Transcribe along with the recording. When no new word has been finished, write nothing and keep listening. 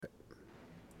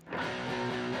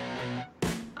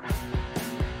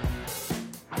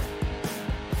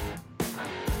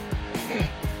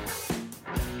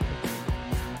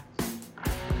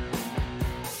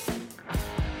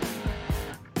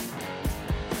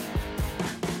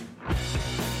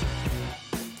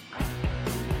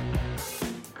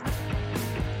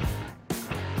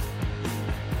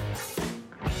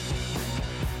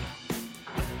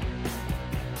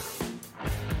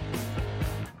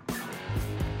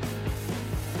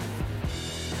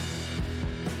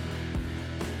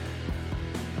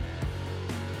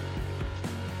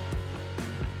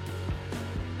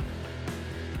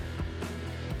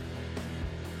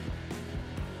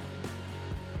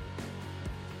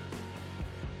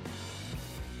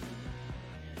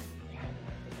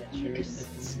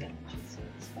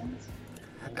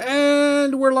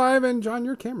And we're live, and John,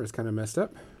 your camera's kind of messed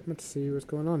up. Let's see what's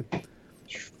going on.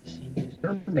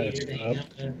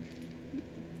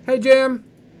 Hey, Jim.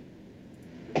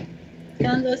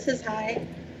 Gonzo says hi.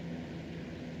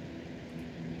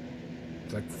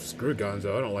 It's like, screw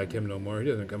Gonzo. I don't like him no more. He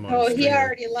doesn't come on. Oh, he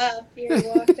already left. He already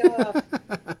walked off.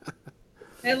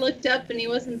 I looked up and he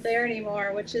wasn't there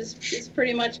anymore, which is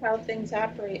pretty much how things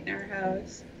operate in our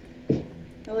house.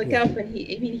 I look up and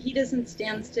he doesn't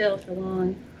stand still for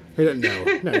long. He doesn't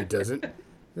know. No, he doesn't.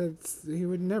 He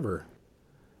would never.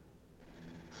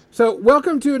 So,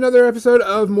 welcome to another episode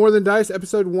of More Than Dice,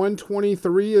 episode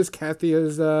 123, as Kathy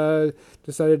has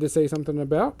decided to say something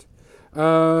about.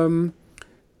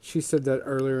 She said that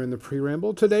earlier in the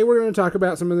pre-ramble. Today we're going to talk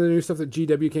about some of the new stuff that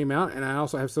GW came out, and I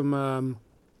also have some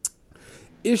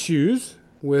issues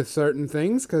with certain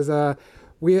things, because I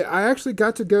actually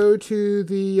got to go to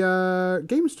the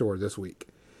game store this week,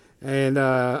 and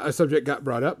a subject got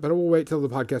brought up, but we'll wait till the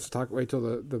podcast to wait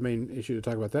till the main issue to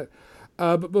talk about that.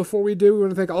 But before we do, we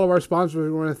want to thank all of our sponsors.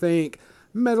 We want to thank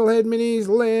Metalhead Minis,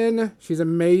 Lynn. She's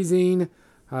amazing.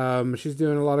 She's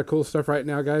doing a lot of cool stuff right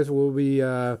now, guys. We'll be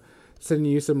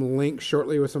sending you some links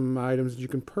shortly with some items that you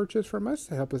can purchase from us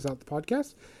to help us out the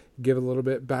podcast, give a little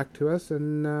bit back to us,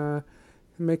 and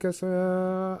make us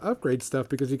upgrade stuff,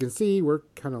 because you can see we're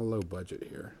kind of low budget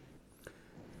here.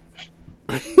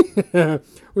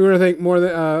 We want to thank more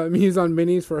than Muse on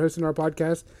Minis for hosting our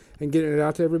podcast and getting it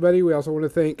out to everybody. We also want to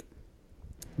thank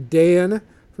Dan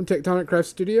from Tectonic Craft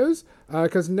Studios,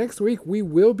 because next week we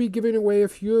will be giving away a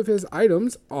few of his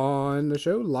items on the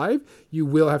show live. You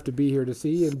will have to be here to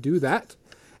see and do that.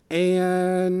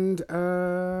 And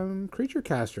Creature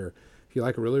Caster. If you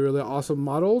like really, really awesome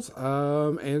models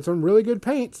and some really good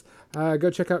paints, go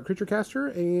check out Creature Caster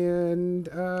and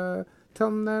tell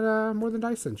them that More Than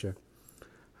Dice sent you.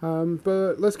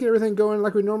 But let's get everything going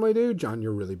like we normally do. John,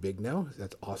 you're really big now.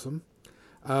 That's awesome.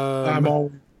 I'm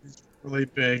always really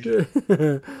big.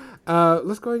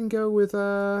 Let's go ahead and go with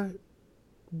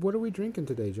what are we drinking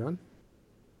today, John?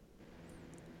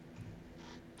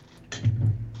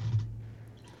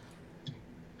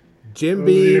 Jim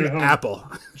Beam Apple.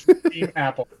 Beam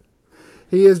Apple.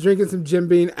 He is drinking some Jim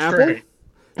Beam Apple. Straight.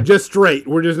 Just straight.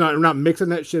 We're not mixing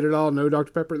that shit at all. No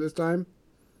Dr. Pepper this time.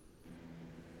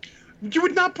 You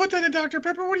would not put that in Dr.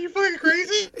 Pepper? What are you, fucking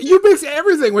crazy? You mix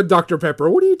everything with Dr. Pepper.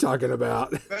 What are you talking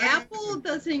about? Apple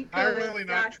doesn't go with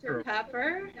Dr.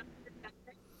 Pepper.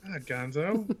 God,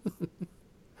 Gonzo.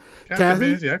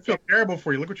 Kathy? I feel terrible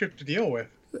for you. Look what you have to deal with.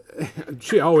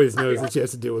 She always knows that she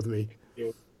has to deal with me.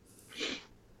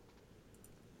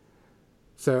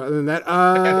 So other than that,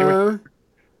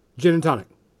 gin and tonic.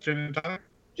 Gin and tonic?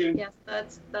 Yes,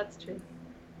 that's true.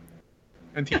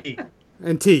 And tea.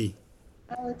 And tea.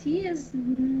 Oh, tea is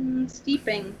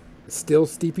steeping. Still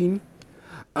steeping.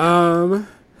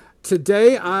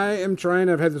 Today I am trying,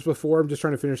 I've had this before, I'm just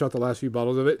trying to finish out the last few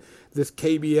bottles of it. This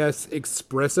KBS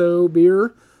Espresso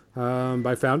beer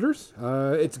by Founders.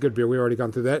 It's a good beer. We've already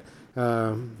gone through that.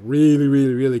 Really,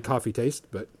 really, really coffee taste,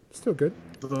 but still good.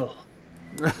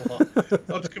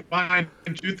 Let's combine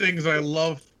two things I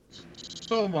love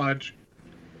so much.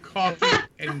 Coffee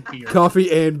and beer. Coffee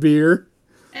and beer.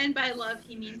 And by love,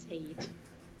 he means hate.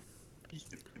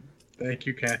 Thank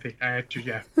you, Kathy.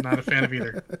 Not a fan of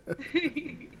either.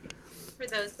 For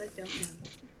those that don't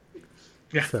know.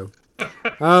 Yeah. So,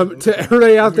 to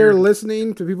everybody out there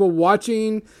listening, to people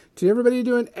watching, to everybody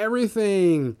doing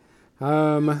everything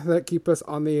that keep us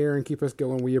on the air and keep us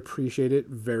going, we appreciate it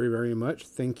very, very much.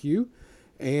 Thank you.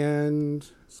 And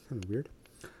it's kind of weird.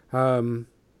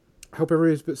 I hope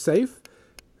everybody's safe.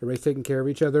 Everybody's taking care of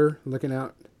each other, looking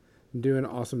out, and doing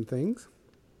awesome things.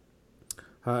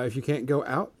 If you can't go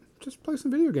out, just play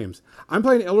some video games. I'm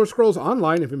playing Elder Scrolls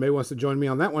Online. If anybody wants to join me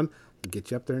on that one, I'll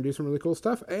get you up there and do some really cool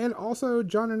stuff. And also,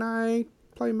 John and I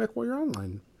play MechWarrior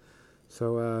Online.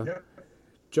 So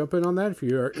jump in on that if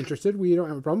you are interested. We don't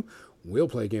have a problem. We'll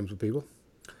play games with people.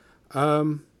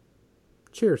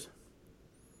 Cheers.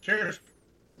 Cheers.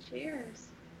 Cheers.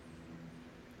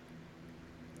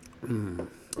 Okay,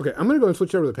 I'm going to go and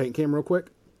switch over to the paint cam real quick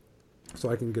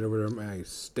so I can get over to my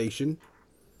station.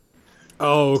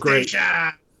 Oh, great.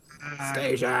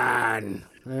 Station.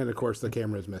 And, of course, the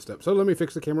camera is messed up. So let me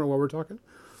fix the camera while we're talking.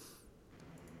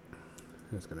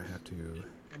 It's going to have to...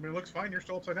 I mean, it looks fine. You're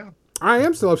still upside down. I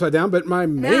am still upside down, but my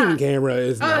main camera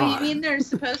is not. Oh, you mean there's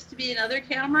supposed to be another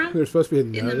camera? There's supposed to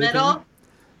be another in the middle? camera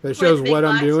that shows what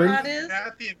I'm doing.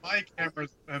 Kathy and my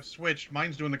cameras have switched.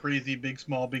 Mine's doing the crazy big,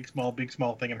 small thing,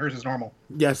 and hers is normal.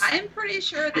 Yes. I'm pretty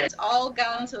sure that's all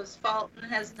Gonzo's fault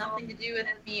and has nothing to do with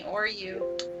me or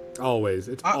you. Always.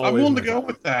 It's always. I'm willing to my go fault.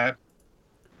 with that.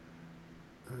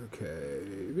 Okay.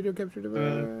 Video capture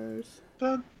device.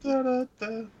 There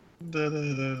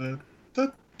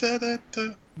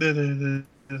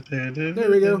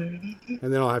we go. And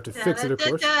then I'll have to fix it, of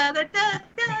course.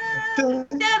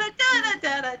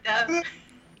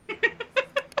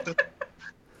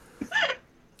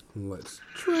 Let's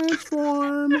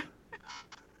transform.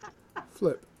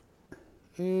 Flip.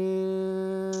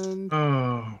 And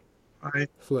Oh,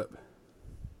 flip.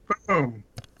 boom.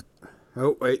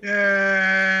 Oh, wait.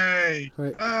 Yay!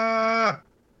 Wait. I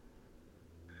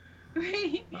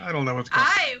don't know what's going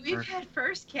on. We've had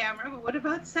first camera, but what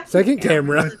about Second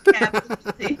camera. camera?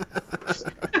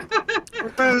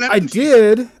 I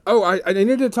did. Oh, I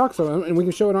needed to talk some, and we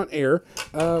can show it on air.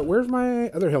 Where's my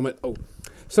other helmet? Oh,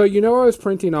 so I was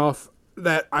printing off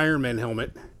that Iron Man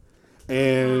helmet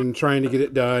and trying to get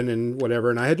it done and whatever,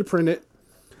 and I had to print it.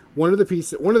 One of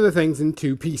the things in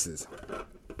two pieces,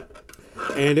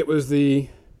 and it was the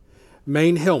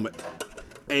main helmet.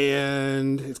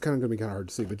 And it's kind of going to be kind of hard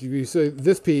to see, but you see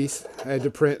this piece, I had to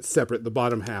print separate the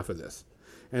bottom half of this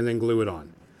and then glue it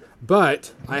on.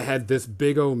 But I had this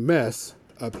big old mess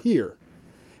up here.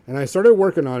 And I started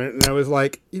working on it, and I was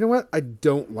like, you know what? I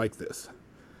don't like this.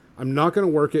 I'm not going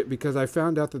to work it because I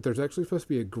found out that there's actually supposed to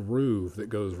be a groove that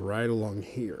goes right along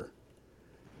here.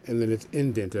 And then it's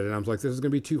indented. And I was like, this is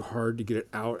going to be too hard to get it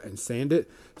out and sand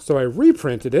it. So I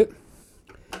reprinted it.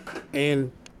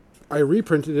 And I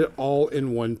reprinted it all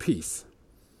in one piece.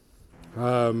 So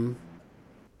I'm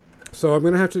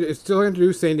going to have to, it's still going to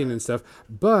do sanding and stuff,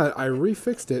 but I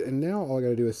refixed it, and now all I got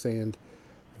to do is sand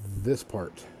this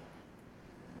part.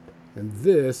 And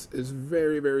this is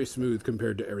very, very smooth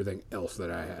compared to everything else that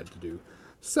I had to do.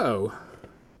 So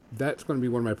that's going to be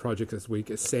one of my projects this week,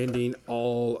 is sanding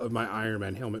all of my Iron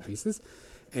Man helmet pieces.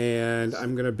 And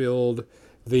I'm going to build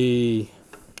the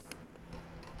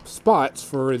spots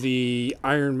for the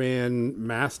Iron Man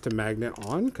mask to magnet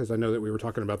on, because I know that we were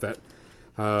talking about that.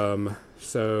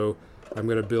 So I'm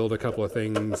going to build a couple of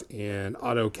things in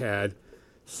AutoCAD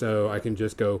so I can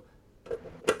just go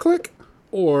click,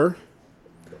 or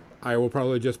I will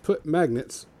probably just put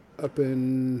magnets up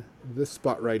in this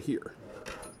spot right here.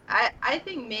 I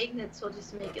think magnets will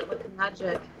just make it look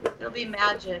magic. It'll be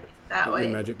magic that way.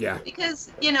 Magic, yeah.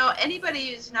 Because,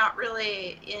 anybody who's not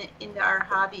really into our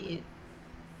hobby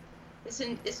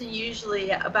isn't usually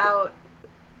about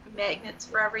magnets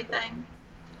for everything.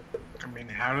 I mean,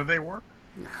 how do they work?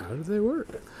 How do they work?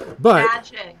 But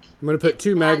Magic. I'm going to put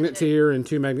two Magic. magnets here and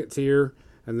two magnets here,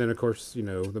 and then of course,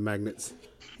 the magnets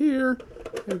here,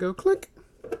 and go click.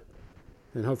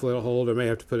 And hopefully it'll hold. I may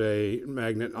have to put a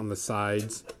magnet on the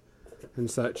sides and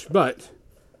such, but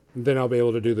then I'll be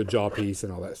able to do the jaw piece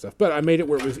and all that stuff. But I made it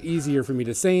where it was easier for me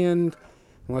to sand.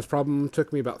 And this problem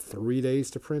took me about 3 days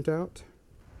to print out.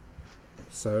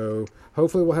 So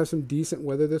hopefully we'll have some decent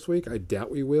weather this week. I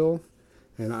doubt we will.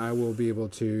 And I will be able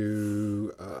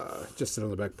to just sit on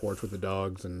the back porch with the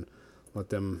dogs and let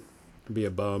them be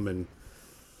a bum and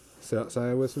sit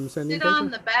outside with some sanding Sit paper. on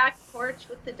the back porch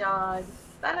with the dogs.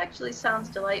 That actually sounds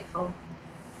delightful.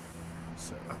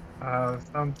 So.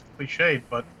 Sounds cliched,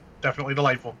 but definitely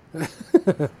delightful.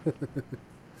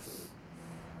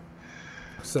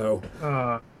 So,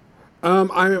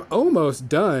 I'm almost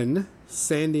done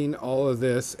sanding all of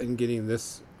this and getting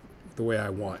this the way I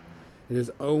want. It is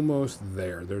almost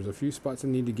there. There's a few spots I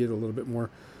need to get a little bit more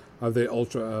of the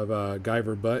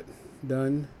Guyver butt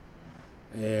done,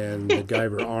 and the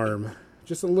Guyver arm.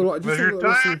 Just a little. Just There's a your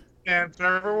little. time, and for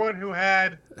everyone who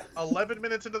had 11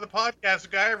 minutes into the podcast,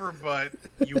 Guyver, but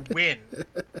you win.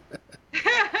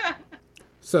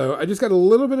 So I just got a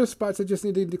little bit of spots I just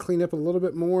needed to clean up a little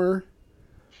bit more,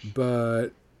 but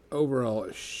overall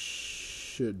it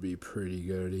should be pretty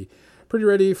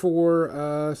ready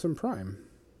for some Prime.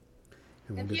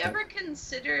 And Have get you that. ever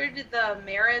considered the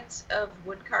merits of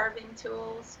wood carving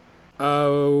tools?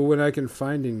 When I can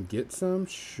find and get some,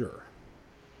 sure.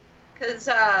 Because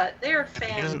they're If he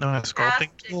fantastic. doesn't know a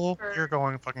sculpting tool, for- you're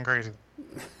going fucking crazy.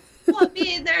 Well, I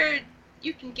mean,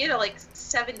 you can get like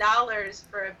 $7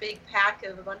 for a big pack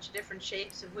of a bunch of different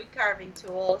shapes of wood carving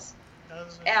tools,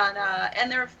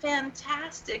 and they're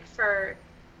fantastic for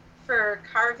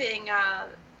carving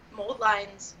mold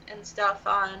lines and stuff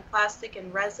on plastic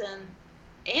and resin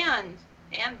and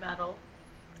metal.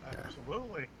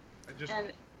 Absolutely.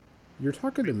 And You're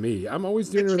talking to me. I'm always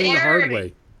doing everything the hard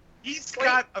way. He's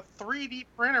got a 3D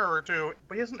printer or two,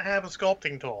 but he doesn't have a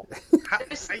sculpting tool.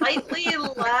 they're slightly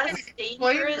less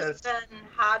dangerous than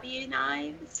hobby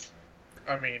knives.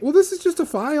 I mean, Well, this is just a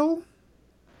file.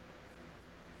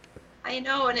 I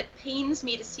know, and it pains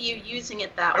me to see you using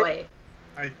it that Nope. way.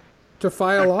 to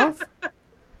file off.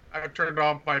 I've turned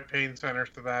off my pain centers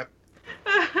to that.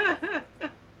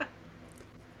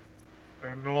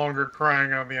 I'm no longer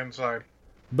crying on the inside.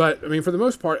 But I mean, for the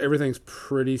most part, everything's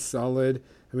pretty solid.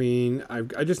 I mean,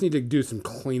 I just need to do some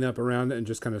cleanup around it and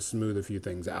just kind of smooth a few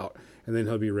things out, and then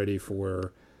he'll be ready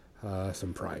for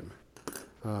some prime.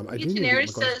 Legionnaire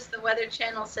says the Weather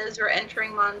Channel says we're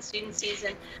entering monsoon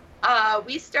season.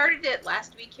 We started it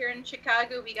last week here in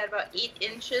Chicago. We got about 8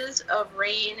 inches of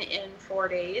rain in 4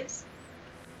 days.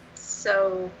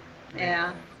 So,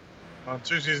 yeah.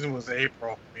 Monsoon season was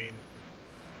April. I mean,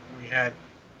 we had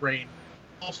rain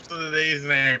most of the days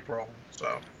in April.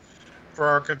 So, for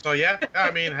Arkansas, yeah.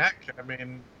 I mean, heck. I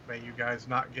mean, may you guys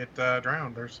not get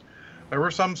drowned. There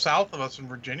were some south of us in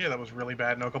Virginia that was really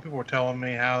bad. And a couple people were telling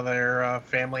me how their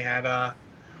family had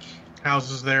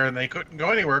houses there and they couldn't go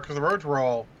anywhere because the roads were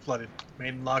all flooded. I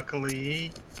mean,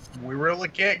 luckily, we really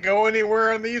can't go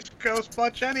anywhere on the East Coast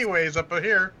much anyways up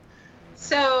here.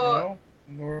 So,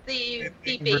 in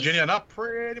Virginia, not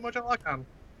pretty much on lockdown.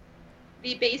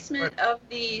 The basement of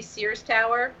the Sears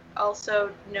Tower,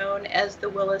 also known as the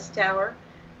Willis Tower,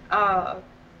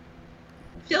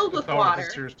 filled with water.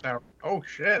 Sears Tower. Oh,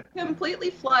 shit.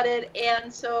 Completely flooded,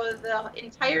 and so the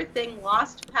entire thing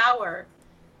lost power.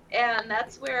 And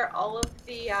that's where all of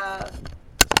the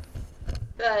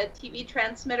TV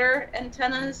transmitter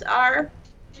antennas are.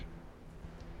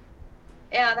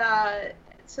 And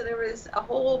so there was a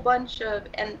whole bunch of,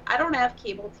 and I don't have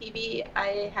cable TV,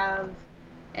 I have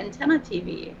antenna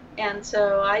TV. And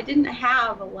so I didn't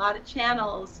have a lot of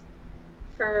channels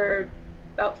for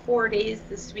about 4 days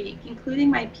this week, including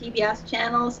my PBS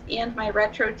channels and my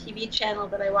retro TV channel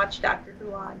that I watch Doctor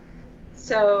Who on.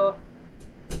 So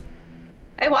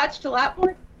I watched a lot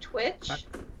more Twitch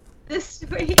this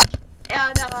week,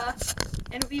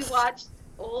 and we watched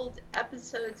old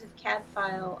episodes of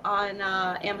Cadfile on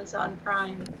Amazon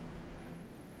Prime.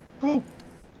 Cool.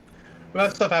 When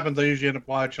that stuff happens, I usually end up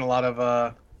watching a lot of,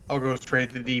 I'll go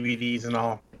straight to DVDs and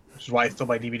all, which is why I still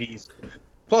buy DVDs.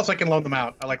 Plus, I can loan them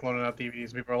out. I like loaning out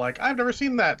DVDs. People are like, I've never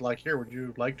seen that. Like, here, would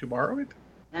you like to borrow it?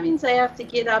 That means I have to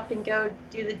get up and go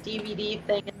do the DVD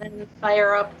thing and then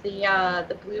fire up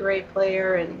the Blu-ray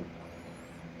player, and,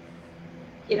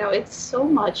 you know, it's so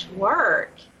much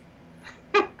work.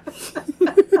 I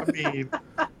mean,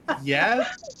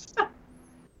 yes,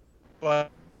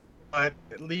 but at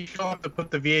least you don't have to put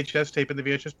the VHS tape in the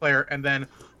VHS player and then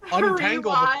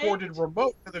untangle the corded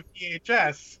remote to the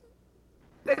VHS.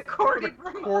 The corded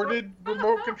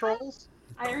remote controls?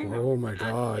 I remember. Oh my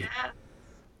god. Yeah.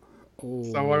 Oh.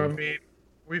 So, I mean,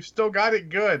 we've still got it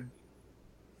good.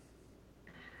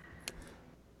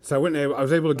 So I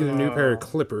was able to get a new pair of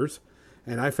clippers,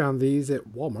 and I found these at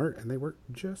Walmart, and they work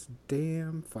just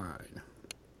damn fine.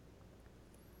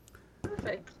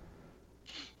 Perfect.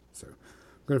 So I'm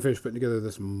going to finish putting together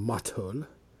this matol.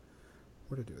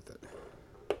 What did I do with that?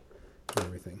 And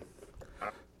everything.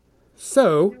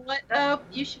 So You know what?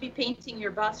 You should be painting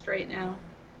your bust right now.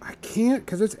 I can't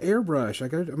because it's airbrush. I'm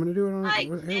going to do it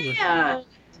with airbrush. Can't.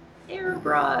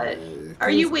 Airbrush. Are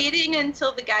you waiting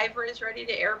until the Guyver is ready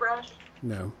to airbrush?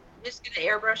 No. You're just going to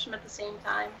airbrush them at the same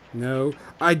time? No.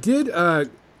 I did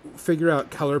figure out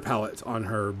color palettes on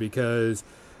her because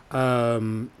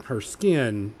her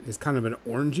skin is kind of an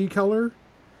orangey color.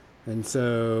 And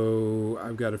so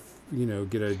I've got to,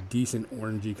 get a decent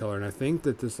orangey color. And I think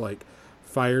that this,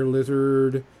 Fire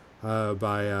Lizard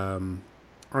by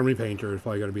Army Painter is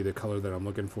probably going to be the color that I'm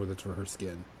looking for that's for her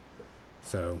skin.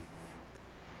 So.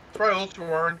 It's probably a little too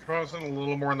orange, probably a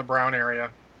little more in the brown area.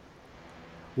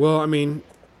 Well, I mean,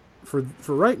 for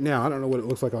right now, I don't know what it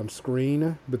looks like on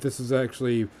screen, but this is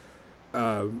actually,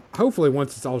 hopefully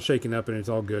once it's all shaken up and it's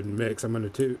all good and mixed, I'm going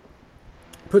to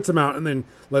put some out and then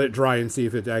let it dry and see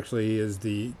if it actually is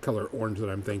the color orange that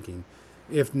I'm thinking.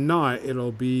 If not,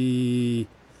 it'll be,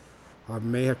 I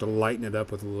may have to lighten it up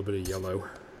with a little bit of yellow.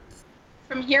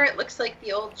 From here, it looks like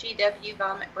the old GW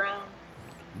Vomit Brown.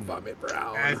 Vomit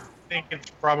Brown. I think it's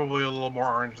probably a little more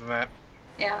orange than that.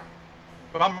 Yeah.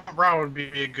 Vomit Brown would be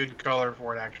a good color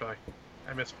for it, actually.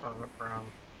 I miss Vomit Brown.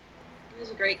 It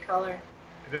was a great color.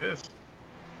 It is.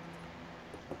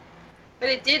 But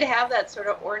it did have that sort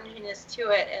of oranginess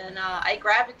to it, and I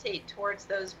gravitate towards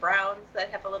those browns that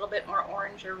have a little bit more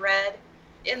orange or red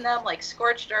in them, like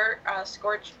scorched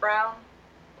brown,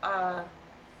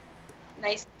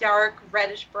 nice dark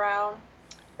reddish brown.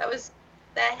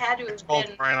 That had to It's have called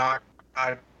been. Brian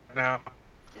Oxide now.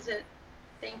 Is it?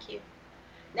 Thank you.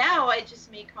 Now I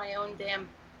just make my own damn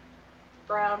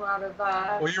brown out of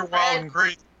Well, you're wild and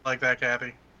crazy like that,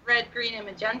 Kathy. red, green, and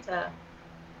magenta.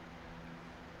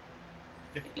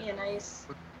 Yeah. Give me a nice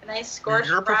scorched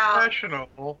You're a brown.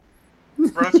 professional.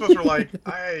 The rest of us are like,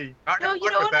 "Hey, not No, gonna you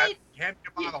fuck know with what that. Hand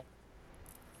me a bottle."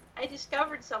 I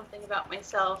discovered something about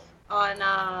myself on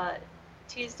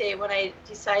Tuesday when I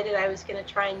decided I was going to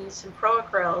try and use some pro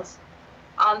acryls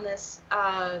on this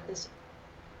this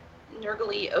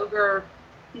Nurgle Ogre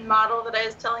model that I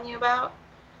was telling you about.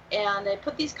 And I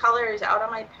put these colors out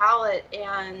on my palette,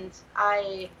 and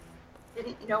I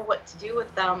didn't know what to do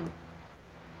with them.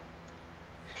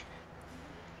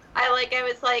 I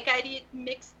was like, I need to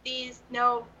mix these.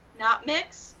 No, not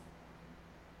mix.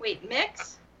 Wait,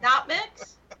 mix? Not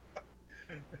mix?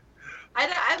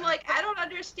 I'm like, I don't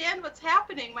understand what's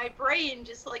happening. My brain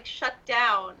just like shut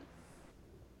down.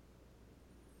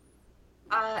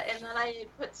 And then I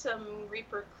put some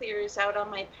Reaper clears out on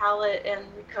my palette and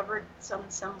recovered some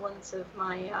semblance of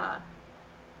my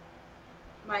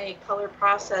my color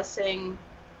processing,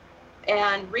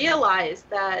 and realized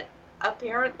that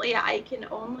apparently I can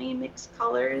only mix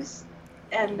colors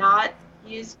and not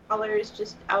use colors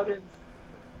just out of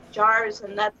jars,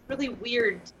 and that's really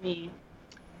weird to me.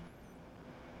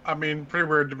 I mean, pretty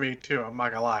weird to me too. I'm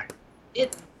not gonna lie.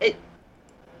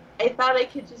 I thought I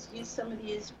could just use some of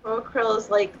these pro acryls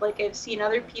like I've seen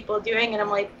other people doing, and I'm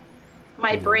like,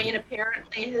 my brain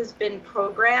apparently has been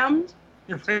programmed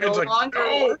Your to brain's no like, longer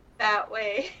 "No." work that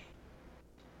way.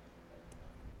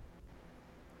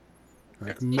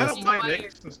 Like It's I must, don't mind weird.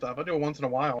 mix and stuff. I do it once in a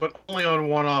while, but only on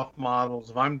one-off models.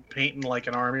 If I'm painting like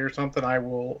an army or something, I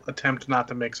will attempt not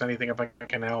to mix anything if I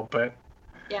can help it,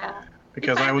 Yeah.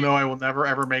 because I know I will never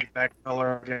ever make that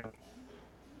color again.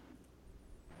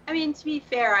 I mean, to be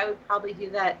fair, I would probably do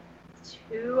that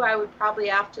too. I would probably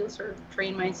have to sort of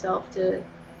train myself to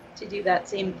do that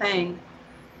same thing.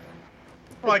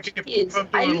 Like if I'm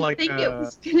I doing didn't like think it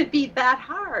was going to be that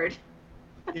hard.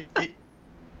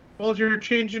 well, you're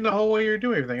changing the whole way you're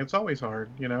doing everything. It's always hard,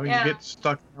 you know. Yeah. You get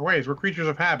stuck in your ways. We're creatures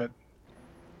of habit.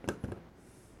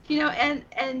 You know,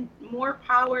 and more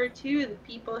power to the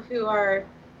people who are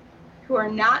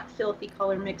not filthy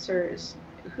color mixers,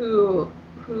 who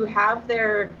have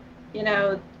their, you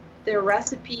know, their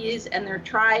recipes and their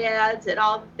triads and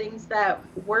all the things that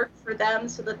work for them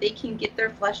so that they can get their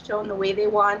flesh tone the way they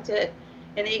want it,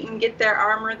 and they can get their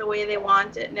armor the way they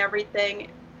want it and everything.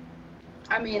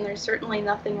 I mean, there's certainly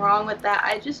nothing wrong with that.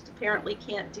 I just apparently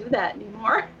can't do that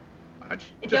anymore.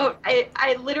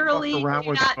 I literally do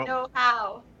not know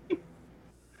how.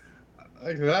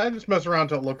 I just mess around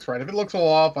until it looks right. If it looks a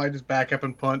little off, I just back up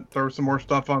and punt, throw some more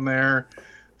stuff on there,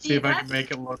 see if I can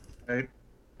make it look right.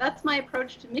 That's my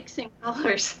approach to mixing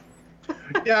colors.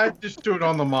 Yeah, I just do it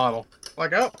on the model.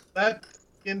 Like, oh, that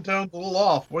skin tone's a little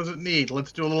off. What does it need?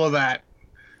 Let's do a little of that.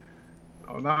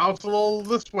 Oh, now it's a little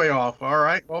this way off. All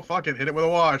right, well, fuck it. Hit it with a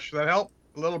wash. That help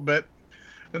a little bit.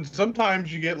 And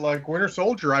sometimes you get like Winter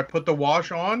Soldier. I put the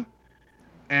wash on,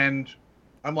 and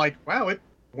I'm like, wow, it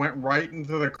went right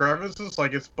into the crevices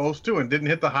like it's supposed to, and didn't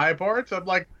hit the high parts. I'm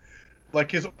like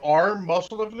his arm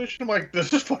muscle definition. I'm like,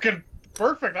 this is fucking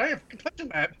perfect. I have touching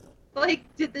that. Like,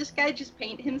 did this guy just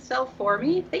paint himself for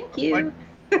me? Thank you.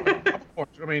 Of course.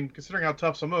 I mean, considering how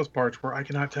tough some of those parts were, I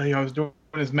cannot tell you. I was doing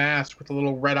his mask with the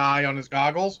little red eye on his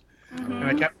goggles, and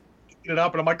I kept picking it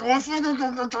up, and I'm like,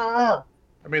 oh,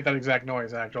 I made that exact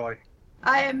noise, actually.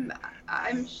 I'm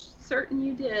certain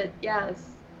you did,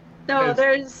 yes. No,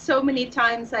 there's so many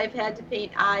times I've had to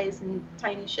paint eyes and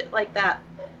tiny shit like that,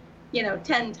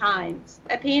 10 times.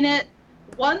 I paint it,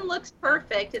 one looks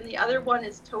perfect, and the other one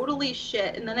is totally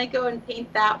shit, and then I go and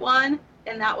paint that one,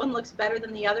 and that one looks better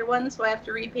than the other one, so I have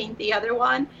to repaint the other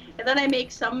one, and then I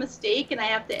make some mistake, and I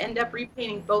have to end up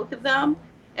repainting both of them,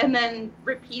 and then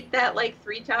repeat that like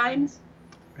 3 times.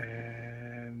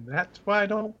 And that's why I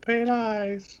don't paint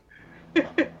eyes.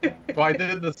 So I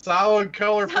did the solid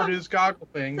color for his goggle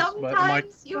things. Sometimes but I'm like,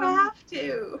 you have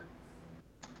to.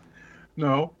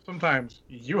 No, sometimes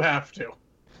you have to.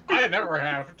 I never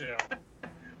have to.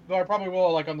 Though I probably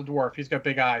will, like on the dwarf. He's got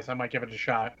big eyes. I might give it a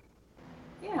shot.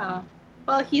 Yeah.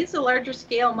 Well, he's a larger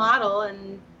scale model,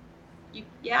 and you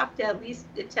have to at least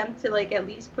attempt to at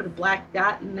least put a black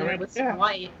dot in there with some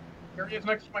white. Here he is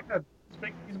next to my head.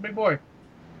 He's a big boy.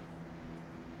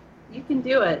 You can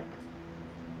do it.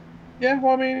 Yeah,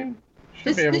 well, I mean,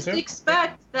 should be able to. Just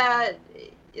expect that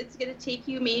it's going to take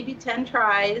you maybe 10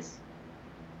 tries,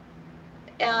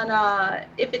 and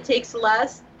if it takes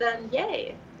less, then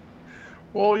yay.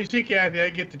 Well, you see, Kathy, I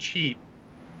get to cheat.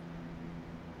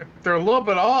 If they're a little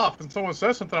bit off and someone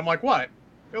says something, I'm like, what?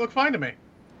 They look fine to me.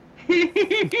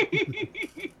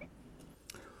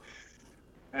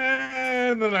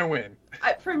 And then I win.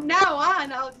 From now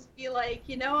on, I'll just be like,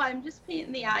 I'm just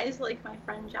painting the eyes like my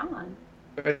friend John.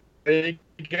 There you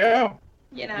go.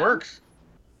 You know? Works.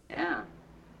 Yeah.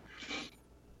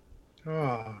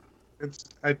 Oh,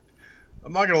 I'm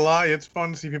not gonna lie. It's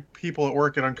fun to see people at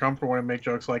work get uncomfortable when I make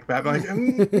jokes like that.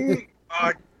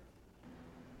 Like,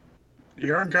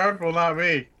 you're uncomfortable, not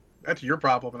me. That's your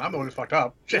problem, and I'm the one who's fucked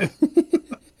up. Shit.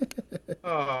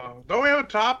 Don't we have a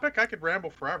topic? I could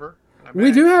ramble forever.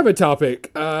 We do have a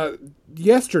topic.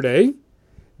 Yesterday,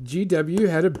 GW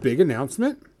had a big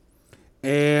announcement.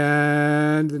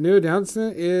 And the new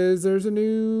announcement is there's a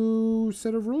new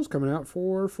set of rules coming out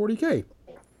for 40K.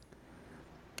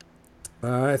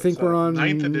 I think we're on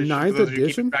ninth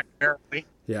edition.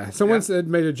 Yeah, someone said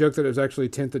made a joke that it was actually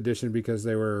 10th edition because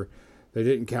they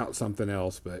didn't count something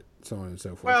else, but so on and so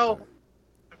forth. Well,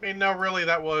 I mean, no, really,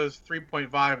 that was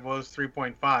 3.5 was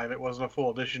 3.5. It wasn't a full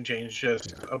edition change,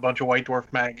 just a bunch of White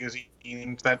Dwarf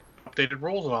magazines that updated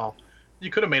rules and all.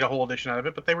 You could have made a whole edition out of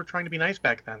it, but they were trying to be nice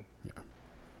back then. Yeah.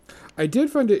 I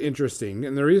did find it interesting,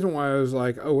 and the reason why I was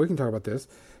like, oh, we can talk about this,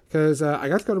 because I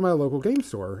got to go to my local game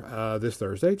store this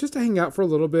Thursday just to hang out for a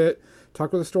little bit,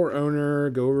 talk with the store owner,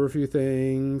 go over a few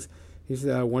things. He's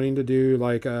wanting to do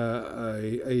like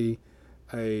a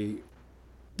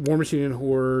War Machine and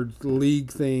Horde League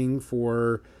thing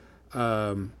for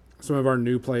some of our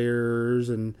new players,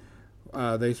 and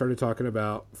they started talking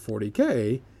about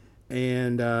 40K,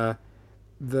 and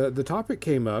the topic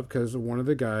came up because one of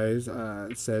the guys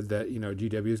said that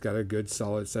GW's got a good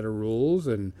solid set of rules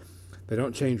and they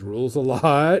don't change rules a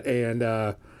lot, and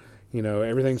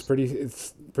everything's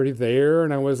pretty there.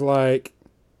 And I was like,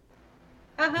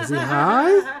 is he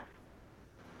high?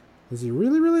 Is he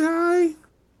really, really high?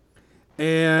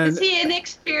 And is he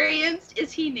inexperienced?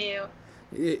 Is he new?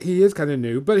 He is kind of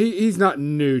new, but he's not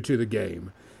new to the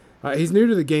game. He's new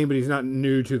to the game, but he's not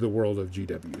new to the world of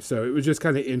GW. So it was just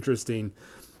kind of interesting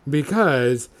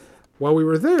because while we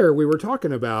were there, we were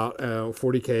talking about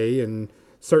 40K and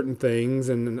certain things,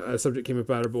 and a subject came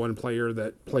up out of one player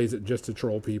that plays it just to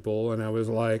troll people, and I was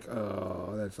like,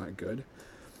 oh, that's not good.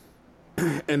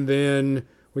 And then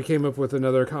we came up with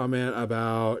another comment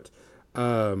about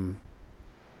the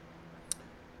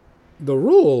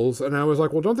rules, and I was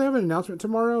like, well, don't they have an announcement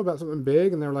tomorrow about something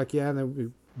big? And they're like, yeah, and then we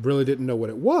really didn't know what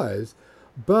it was,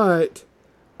 but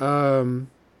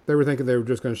they were thinking they were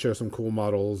just going to show some cool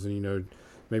models and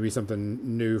maybe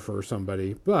something new for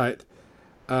somebody. But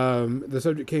the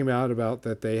subject came out about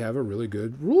that they have a really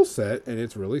good rule set and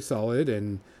it's really solid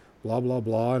and blah blah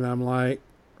blah, and I'm like,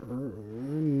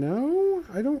 no,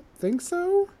 I don't think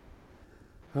so.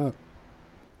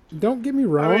 Don't get me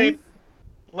wrong. I mean,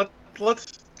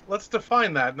 let's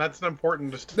define that, and that's an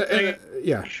important distinction.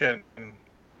 Yeah.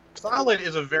 Solid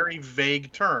is a very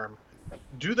vague term.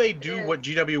 Do they do what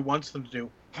GW wants them to do?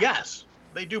 Yes.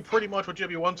 They do pretty much what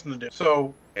GW wants them to do.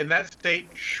 So, in that state,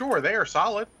 sure, they are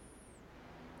solid.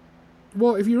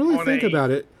 Well, if you really think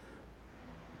about it,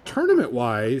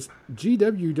 tournament-wise,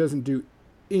 GW doesn't do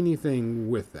anything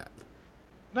with that.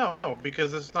 No,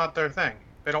 because it's not their thing.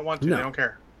 They don't want to. No. They don't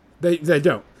care. They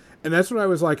don't. And that's what I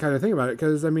was like kind of thinking about it,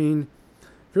 because, I mean,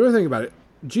 if you really think about it,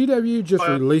 GW just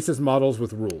releases models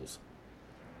with rules.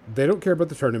 They don't care about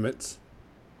the tournaments,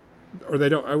 or they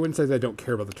don't. I wouldn't say they don't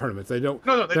care about the tournaments. They don't.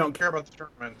 No, they don't care about the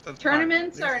tournaments.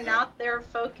 Tournaments are not their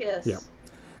focus. Yeah,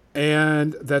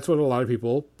 and that's what a lot of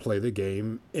people play the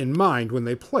game in mind when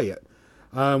they play it,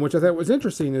 which I thought was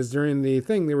interesting. Is during the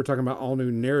thing they were talking about all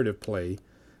new narrative play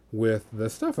with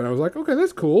the stuff, and I was like, okay,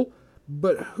 that's cool,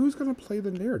 but who's going to play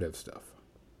the narrative stuff?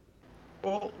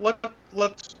 Well,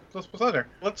 let's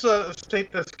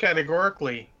state this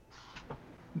categorically.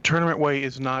 Tournament way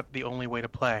is not the only way to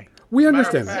play. We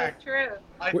understand that. Fact, true.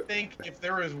 I think if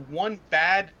there is one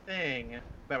bad thing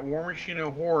that War Machine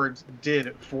and Hordes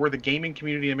did for the gaming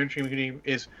community and mainstream community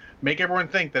is make everyone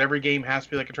think that every game has to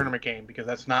be like a tournament game, because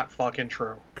that's not fucking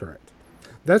true. Correct.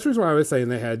 That's the reason why I was saying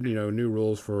they had, new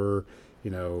rules for,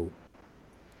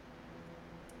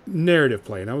 narrative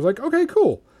play. And I was like, okay,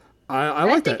 cool. I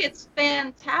like that. I think it's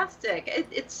fantastic.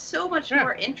 It's so much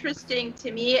more interesting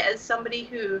to me as somebody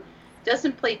who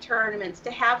doesn't play tournaments to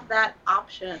have that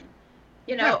option,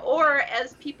 or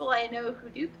as people I know who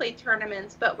do play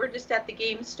tournaments, but we're just at the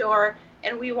game store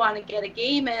and we want to get a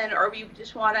game in, or we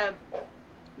just want to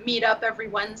meet up every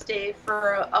Wednesday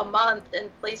for a month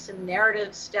and play some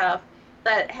narrative stuff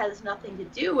that has nothing to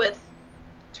do with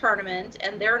tournament,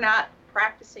 and they're not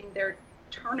practicing their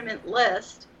tournament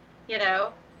list,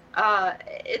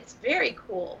 it's very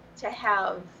cool to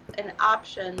have an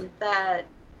option that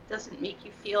doesn't make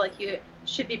you feel like you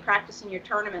should be practicing your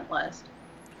tournament list.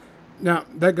 Now,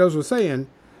 that goes with saying,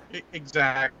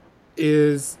 exactly,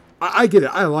 is I get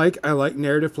it. I like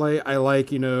narrative play. I like,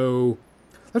 that's the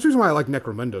reason why I like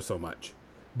Necromunda so much,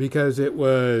 because it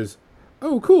was,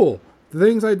 oh, cool. the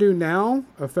things I do now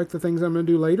affect the things I'm going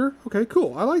to do later. Okay,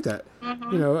 cool. I like that.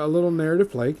 Mm-hmm. You know, a little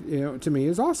narrative play, you know, to me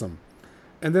is awesome.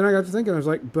 And then I got to thinking, I was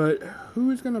like, but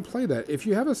who's going to play that? If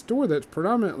you have a store that's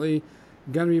predominantly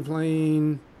going to be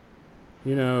playing,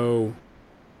 you know,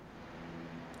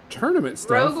 tournament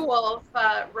stuff.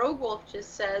 Rogue Wolf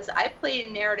just says, I play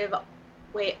narrative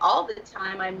way all the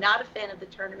time. I'm not a fan of the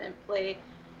tournament play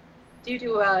due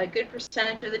to a good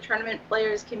percentage of the tournament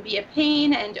players can be a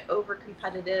pain and over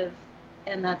competitive,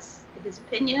 and that's his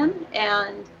opinion.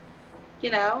 And you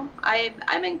know,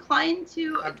 I'm inclined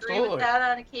to agree with that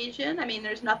on occasion. I mean,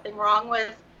 there's nothing wrong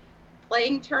with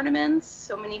playing tournaments.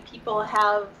 So many people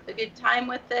have a good time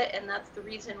with it, and that's the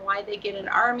reason why they get an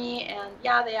army. And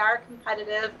yeah, they are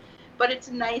competitive, but it's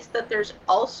nice that there's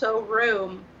also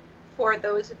room for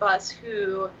those of us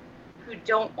who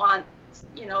don't want,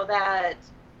 you know, that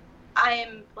I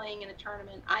am playing in a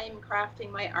tournament. I am crafting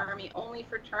my army only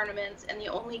for tournaments, and the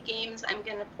only games I'm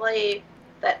going to play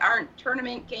that aren't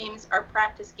tournament games are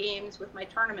practice games with my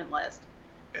tournament list.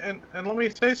 And let me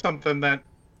say something, that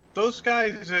those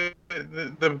guys,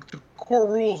 the core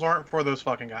rules aren't for those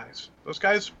fucking guys. Those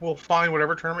guys will find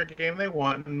whatever tournament game they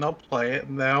want, and they'll play it,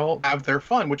 and they'll have their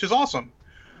fun, which is awesome.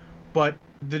 But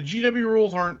the GW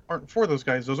rules aren't for those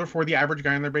guys. Those are for the average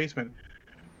guy in their basement.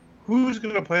 Who's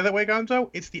going to play that way, Gonzo?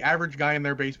 It's the average guy in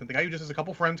their basement. The guy who just has a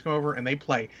couple friends come over and they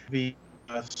play. The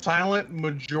silent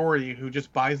majority who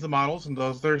just buys the models and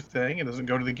does their thing and doesn't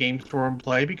go to the game store and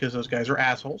play, because those guys are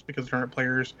assholes, because tournament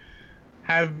players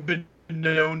have been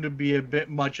known to be a bit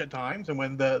much at times, and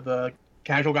when the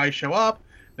casual guys show up,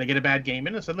 they get a bad game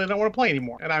in and suddenly they don't want to play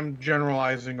anymore. And I'm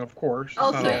generalizing, of course.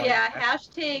 Also,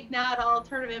 hashtag not all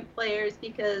tournament players,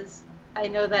 because I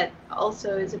know that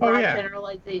also is a broad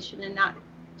generalization and not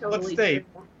totally. Let's state,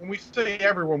 when we say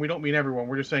everyone, we don't mean everyone.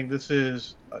 We're just saying this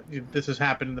has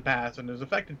happened in the past and has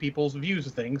affected people's views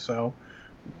of things. So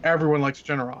everyone likes to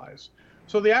generalize.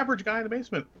 So the average guy in the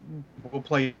basement will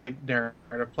play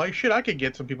narrative play. Shit, I could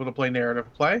get some people to play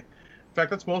narrative play. In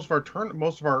fact, that's most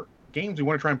of our games we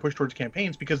want to try and push towards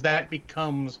campaigns, because that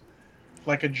becomes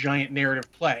like a giant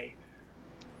narrative play.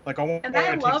 Like, I want to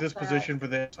take this position for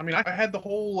this. I mean, I had the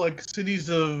whole like cities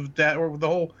of that, or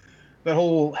the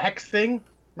whole hex thing.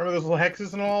 Remember those little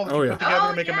hexes and all? Oh, yeah. Put together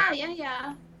to make a map?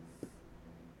 Yeah.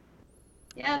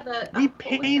 Yeah, we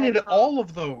painted all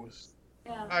of those.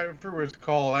 Yeah. I forget what it's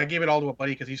called. I gave it all to a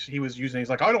buddy because he was using it. He's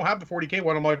like, I don't have the 40K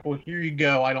one. I'm like, well, here you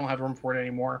go. I don't have room for it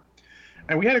anymore.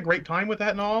 And we had a great time with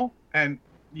that and all. And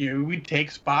we'd take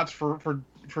spots for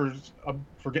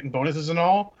getting bonuses and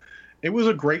all. It was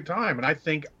a great time. And I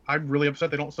think I'm really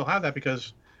upset they don't still have that,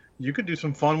 because you could do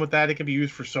some fun with that. It could be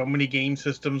used for so many game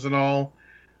systems and all.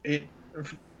 It's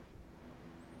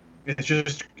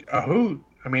just a hoot.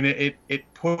 I mean,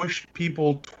 it pushed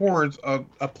people towards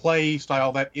a play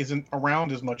style that isn't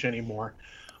around as much anymore.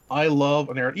 I love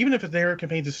a narrative, even if it's narrative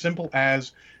campaigns as simple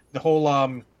as the whole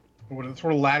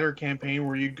sort of ladder campaign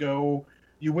where you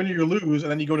win or you lose,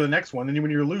 and then you go to the next one, and you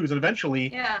win or you lose, and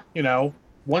eventually,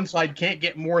 one side can't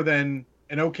get more than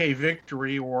an okay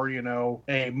victory or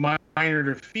a minor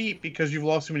defeat because you've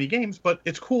lost so many games. But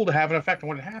it's cool to have an effect on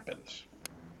when it happens,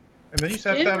 and then you just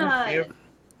have to have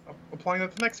applying that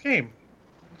to the next game.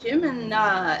 Jim and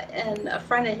a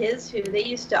friend of his who they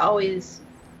used to always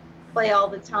play all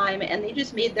the time, and they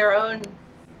just made their own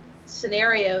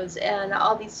scenarios, and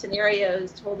all these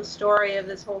scenarios told the story of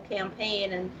this whole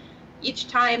campaign, and each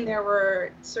time there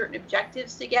were certain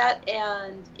objectives to get,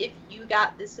 and if you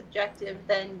got this objective,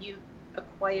 then you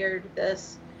acquired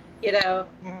this,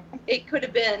 It could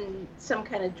have been some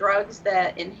kind of drugs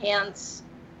that enhance,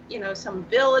 some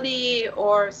ability,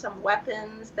 or some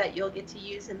weapons that you'll get to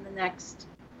use in the next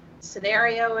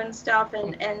scenario and stuff,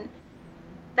 and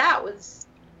that was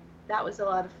a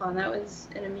lot of fun. That was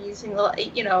an amazing little,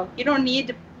 you don't need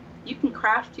to, you can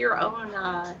craft your own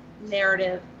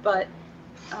narrative, but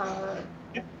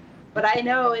I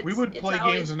know we would play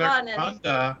games in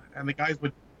Necromunda, and the guys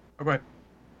would go ahead.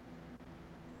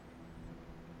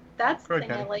 That's the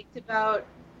thing I liked about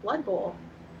Blood Bowl.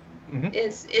 Mm-hmm.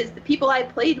 is the people I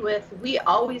played with, we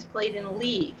always played in a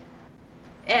league,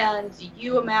 and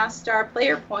you amassed star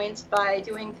player points by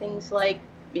doing things like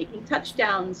making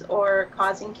touchdowns or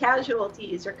causing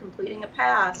casualties or completing a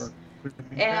pass,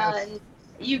 and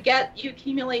you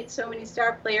accumulate so many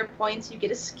star player points, you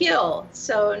get a skill.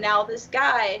 So now this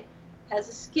guy has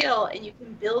a skill, and you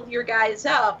can build your guys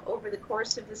up over the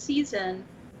course of the season,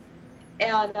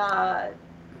 and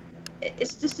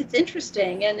it's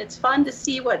interesting, and it's fun to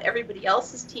see what everybody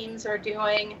else's teams are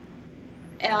doing,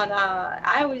 and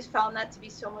I always found that to be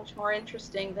so much more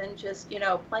interesting than just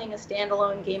playing a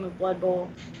standalone game of Blood Bowl.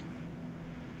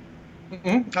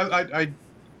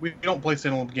 We don't play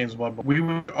standalone games of Blood Bowl. We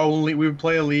would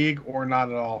play a league or not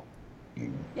at all.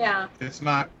 Yeah. It's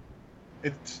not.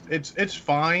 It's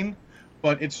fine,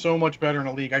 but it's so much better in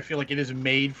a league. I feel like it is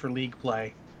made for league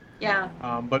play. Yeah.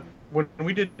 But when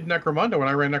we did Necromunda, when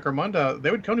I ran Necromunda,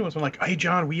 they would come to us and like, "Hey,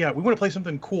 John, we want to play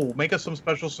something cool. Make us some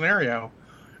special scenario."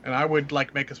 And I would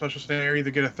like make a special scenario, either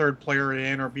get a third player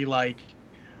in or be like,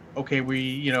 "Okay,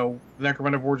 the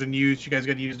Necromunda board's in use. You guys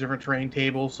got to use different terrain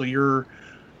tables, so you're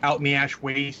out in the ash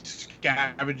waste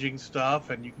scavenging stuff,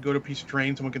 and you can go to a piece of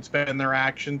terrain. Someone can spend their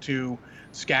action to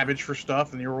scavenge for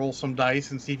stuff, and you roll some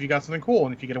dice and see if you got something cool.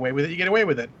 And if you get away with it, you get away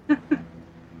with it."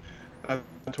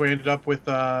 That's why we ended up with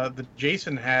the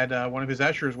Jason had one of his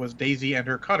Eschers was Daisy and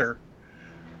her cutter,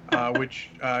 which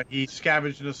he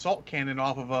scavenged an assault cannon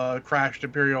off of a crashed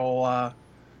Imperial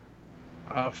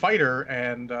fighter,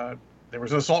 and there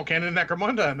was an assault cannon in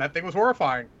Necromunda, and that thing was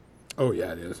horrifying. Oh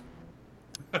yeah, it is.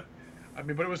 I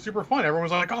mean, but it was super fun. Everyone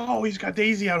was like, "Oh, he's got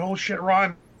Daisy out, whole shit,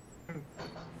 run!"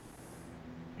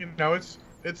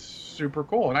 It's super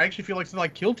cool, and I actually feel like something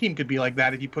like Kill Team could be like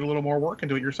that if you put a little more work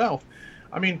into it yourself.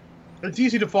 I mean, it's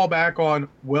easy to fall back on,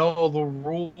 well, the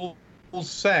rules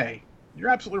say. You're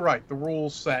absolutely right. The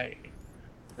rules say.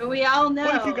 But we all know.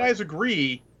 But if you guys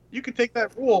agree, you could take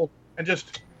that rule and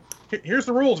just, here's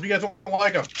the rules. If you guys don't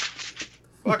like them,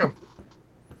 fuck them.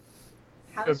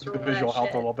 House The rule visual that helped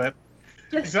a shit. little bit.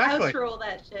 Just Exactly. house rule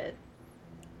that shit.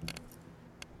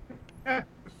 Yeah.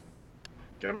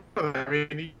 Get 'em out of there.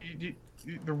 I mean,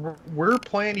 we're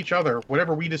playing each other.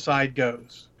 Whatever we decide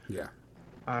goes. Yeah.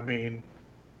 I mean,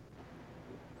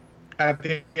 at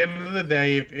the end of the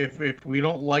day, if we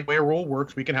don't like the way a rule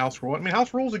works, we can house rule. I mean,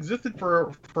 house rules existed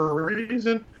for a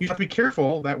reason. You have to be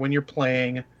careful that when you're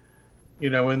playing,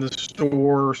 in the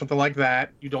store or something like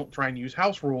that, you don't try and use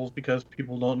house rules because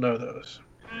people don't know those.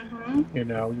 Mm-hmm. You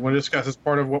want to discuss as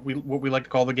part of what we like to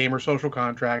call the gamer social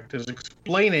contract is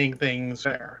explaining things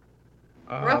there.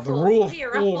 The rule of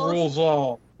cool rules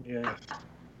all. Yes.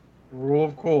 The rule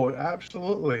of cool,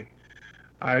 absolutely.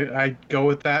 I go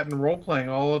with that in role playing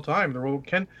all the time. The rule,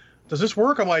 does this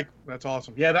work? I'm like, that's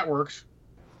awesome. Yeah, that works.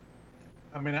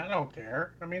 I mean, I don't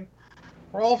care. I mean,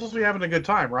 we're all supposed to be having a good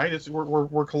time, right?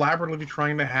 We're collaboratively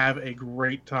trying to have a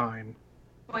great time.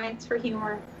 Points for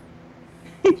humor.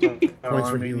 So, Points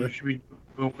for humor. You should be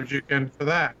doing what you can for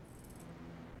that.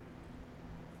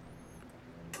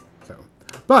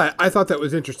 But I thought that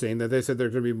was interesting that they said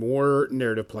there's going to be more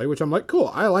narrative play, which I'm like, cool.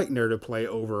 I like narrative play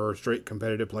over straight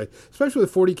competitive play, especially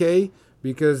with 40K,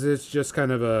 because it's just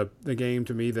kind of a game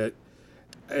to me that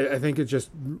I think it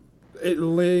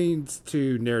leans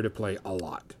to narrative play a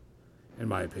lot, in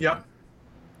my opinion.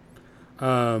 Yep.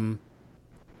 And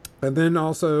then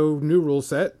also new rule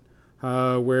set,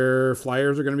 where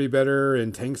flyers are going to be better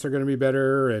and tanks are going to be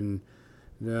better and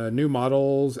new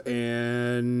models,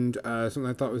 and something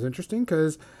I thought was interesting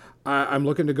because I'm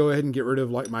looking to go ahead and get rid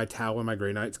of like my Tau and my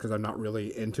Grey Knights because I'm not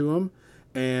really into them.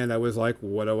 And I was like,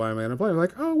 what am I going to play? I'm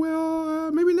like, oh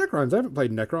well, maybe Necrons. I haven't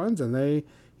played Necrons, and they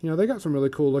got some really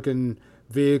cool looking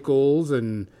vehicles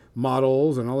and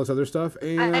models and all this other stuff.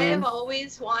 And I have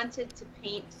always wanted to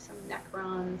paint some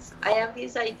Necrons. I have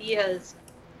these ideas.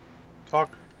 Talk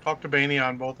to Baney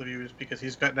on both of you because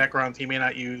he's got Necrons he may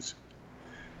not use.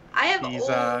 I have He's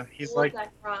old like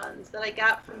Necrons that I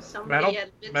got from somebody at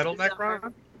metal Adventure Summer.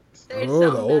 Necron. There's Oh,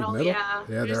 some the old metal? yeah.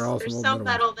 Yeah, they're all There's some old some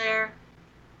metal metal there.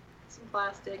 Some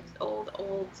plastics. Old.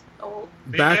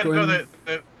 back when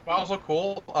The models look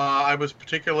cool. I was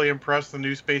particularly impressed with the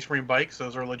new Space Marine bikes.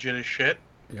 Those are legit as shit.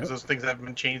 Because those things haven't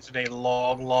been changed in a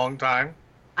long, long time.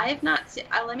 I have not seen.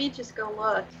 Let me just go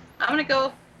look. I'm gonna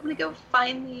go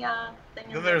find the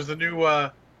thing. Then there's the new.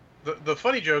 The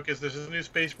funny joke is there's this new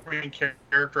Space Marine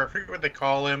character. I forget what they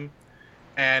call him,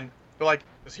 and they're like,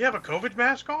 "Does he have a COVID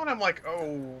mask on?" I'm like,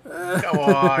 "Oh, come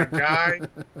on, guy."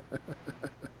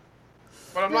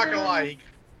 But I'm not gonna lie, he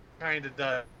kind of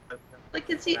does. Like,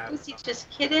 was he just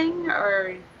kidding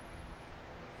or?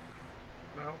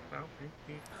 No.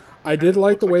 I did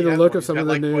like the way he the has look one. of He's some got, of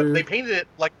the new. They painted it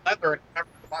like leather and covered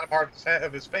a lot of parts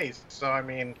of his face. So I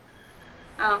mean,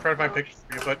 I'm trying to find pictures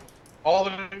for you, but all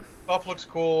the new stuff looks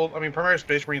cool. I mean, Primaris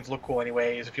Space Marines look cool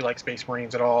anyways, if you like Space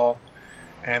Marines at all.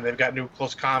 And they've got new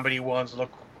close combat ones that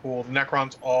look cool. The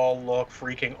Necrons all look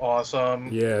freaking awesome.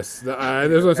 Yes, that's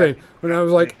what I'm saying. When I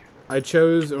was like, I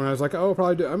was like, oh, I'll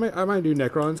probably do. I might do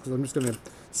Necrons because I'm just gonna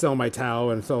sell my Tau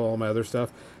and sell all my other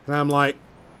stuff. And I'm like,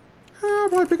 I'll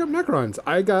probably pick up Necrons.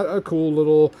 I got a cool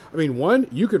little. I mean, one,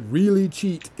 you could really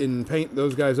cheat and paint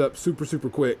those guys up super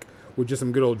quick with just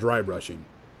some good old dry brushing,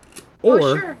 or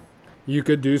sure. you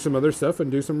could do some other stuff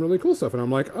and do some really cool stuff. And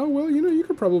I'm like, oh well, you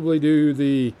could probably do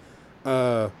the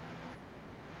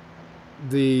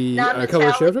the color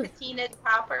Non-metallic shift, patinted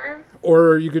copper.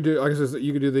 or you could do, like I said,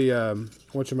 you could do the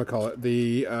whatchamacallit,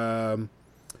 the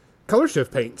color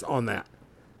shift paints on that,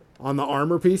 on the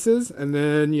armor pieces, and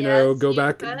then Yes, go you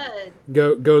back,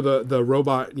 could. go the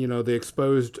robot, the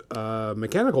exposed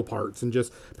mechanical parts, and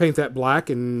just paint that black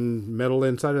and metal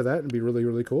inside of that, and be really,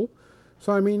 really cool.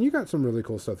 So I mean, you got some really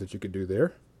cool stuff that you could do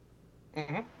there.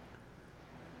 Mm-hmm.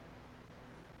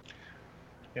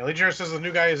 Yeah, Legion says the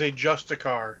new guy is a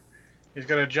Justicar. He's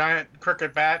got a giant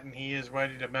cricket bat, and he is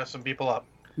ready to mess some people up.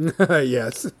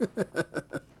 Yes.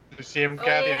 You see him, Oh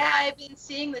Kathy? yeah, I've been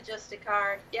seeing the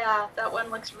Justicar. Yeah, that one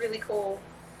looks really cool.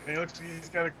 He's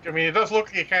got a, I mean, it does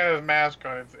look like kind of his mask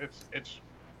on. It's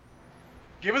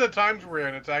given the times we're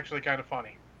in, it's actually kind of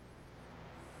funny.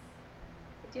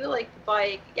 I do like the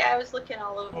bike. Yeah, I was looking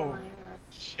all over Oh. mine.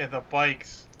 Yeah, the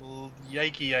bikes.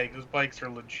 Yike. Those bikes are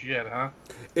legit, huh?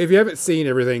 If you haven't seen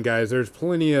everything, guys, there's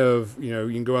plenty of, you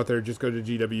can go out there, just go to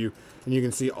GW, and you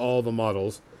can see all the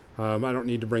models. I don't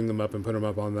need to bring them up and put them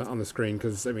up on the screen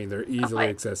because, I mean, they're easily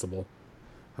accessible.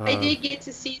 I did get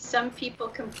to see some people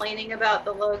complaining about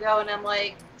the logo, and I'm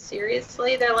like,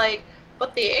 seriously? They're like,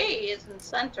 but the A isn't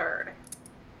centered.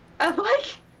 I'm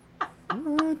like,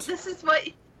 What? this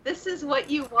is what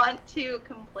you want to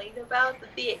complain about,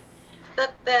 that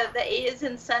the A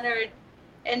isn't centered,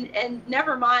 and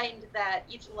never mind that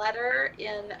each letter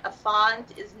in a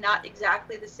font is not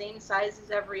exactly the same size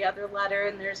as every other letter,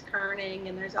 and there's kerning,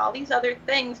 and there's all these other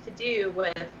things to do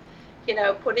with,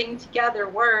 putting together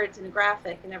words and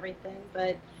graphic and everything.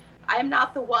 But I'm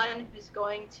not the one who's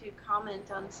going to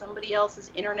comment on somebody else's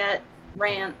internet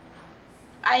rant.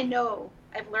 I know.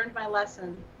 I've learned my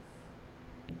lesson.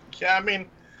 Yeah, I mean,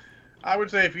 I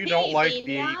would say if you don't like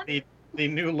the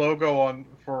new logo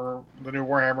for the new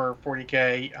Warhammer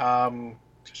 40K,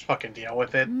 just fucking deal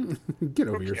with it. Get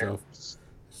over yourself. It's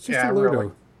just Yeah, a logo.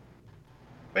 really.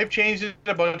 They've changed it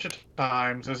a bunch of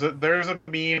times. There's a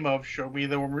meme of show me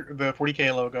the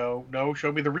 40K logo. No, show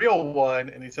me the real one.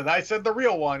 And he said, I said the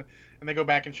real one. And they go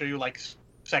back and show you like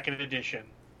second edition.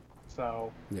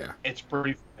 So Yeah. it's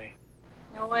pretty funny.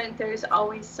 You know what? There's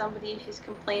always somebody who's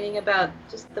complaining about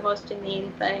just the most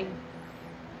inane thing.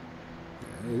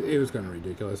 It was kind of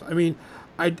ridiculous. I mean,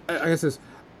 I guess this,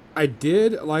 I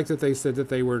did like that they said that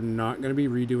they were not going to be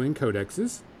redoing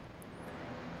codexes,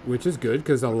 which is good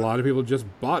because a lot of people just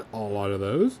bought a lot of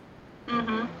those.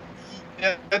 Mm-hmm.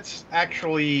 Yeah, that's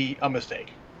actually a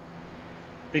mistake.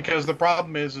 Because the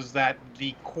problem is that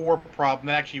the core problem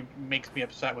that actually makes me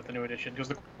upset with the new edition, because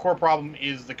the core problem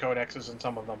is the codexes in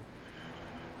some of them.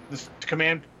 This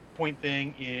command point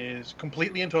thing is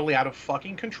completely and totally out of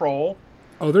fucking control.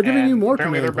 Oh, they're giving you more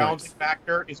apparently command their points. balancing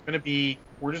factor is going to be,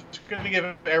 we're just going to give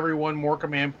everyone more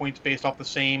command points based off the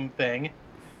same thing.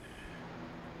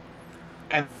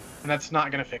 And that's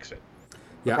not going to fix it.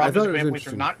 Yeah, The I problem thought is it was command points are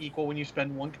interesting. not equal when you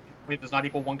spend one command point. Does not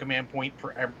equal one command point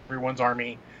for everyone's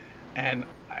army. And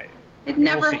It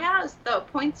never see. has, though.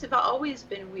 Points have always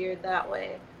been weird that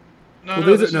way. Well,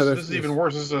 this this is even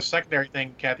worse. This is a secondary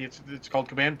thing, Kathy. It's called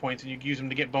command points, and you can use them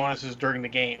to get bonuses during the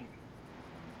game.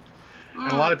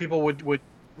 And a lot of people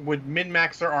would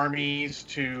min-max their armies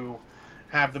to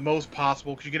have the most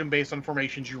possible, because you get them based on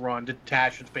formations you run,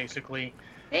 detachments basically.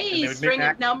 Hey, string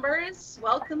of numbers.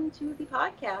 Welcome to the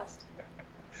podcast.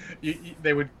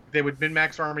 They would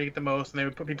min-max their army to get the most, and they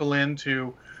would put people in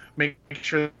to make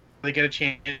sure they get a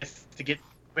chance to get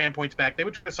command points back. They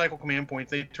would try to cycle command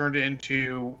points. They turned it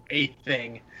into a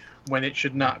thing when it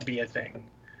should not be a thing.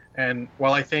 And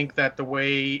while I think that the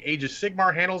way Age of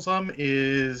Sigmar handles them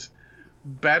is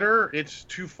better, it's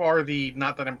too far the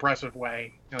not that impressive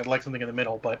way. I'd like something in the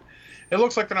middle, but it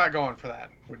looks like they're not going for that,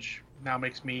 which now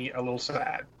makes me a little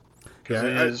sad. Yeah,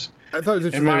 It is, I thought it was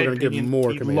in interesting they my were going to give opinion,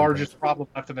 more the command largest points. problem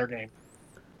left in their game.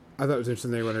 I thought it was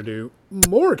interesting they were going to do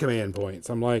more command points.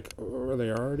 I'm like, were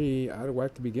they already out of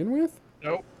whack to begin with?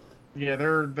 Nope. Yeah,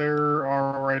 they're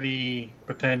already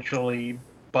potentially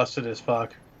busted as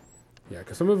fuck. Yeah,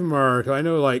 because some of them are. Cause I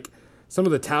know, like, some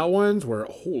of the Tau ones were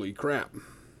holy crap.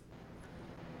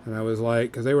 And I was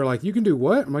like, because they were like, you can do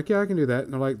what? I'm like, yeah, I can do that.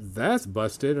 And they're like, that's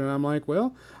busted. And I'm like,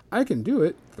 well, I can do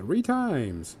it 3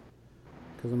 times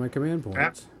because of my command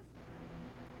points.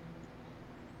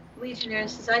 Legionnaire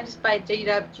says, I just buy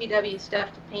GW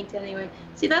stuff to paint anyway.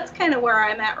 See, that's kind of where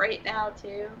I'm at right now,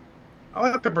 too. I'll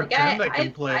have to Like, pretend I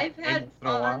can play. I've had in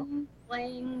a while. fun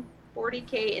playing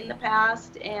 40K in the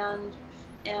past and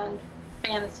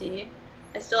fantasy.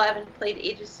 I still haven't played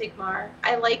Age of Sigmar.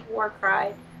 I like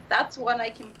Warcry. That's one I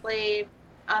can play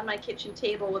on my kitchen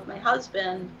table with my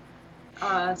husband.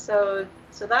 So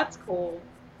that's cool.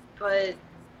 But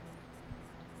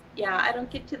yeah, I don't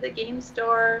get to the game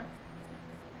store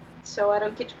so I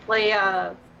don't get to play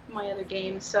my other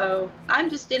games. So I'm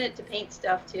just in it to paint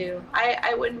stuff too.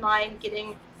 I wouldn't mind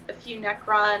getting a few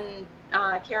Necron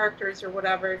characters or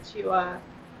whatever to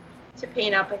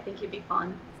paint up. I think it'd be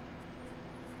fun.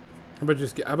 How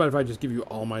about if I just give you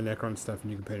all my Necron stuff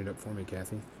and you can paint it up for me,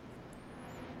 Kathy?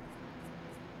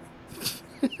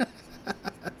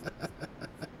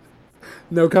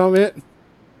 No comment.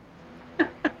 I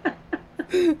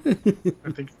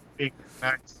think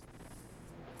next.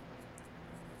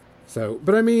 So,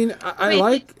 but I mean, I Wait,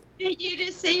 like. Did you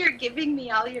just say you're giving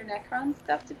me all your Necron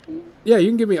stuff to paint? Yeah, you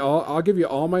can give me all. I'll give you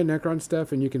all my Necron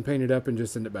stuff, and you can paint it up and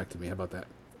just send it back to me. How about that?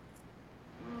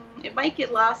 It might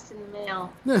get lost in the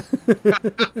mail.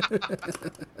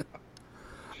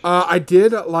 I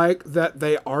did like that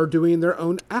they are doing their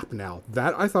own app now.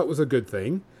 That I thought was a good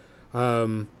thing.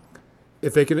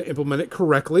 If they can implement it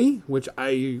correctly, which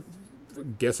I'm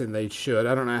guessing they should.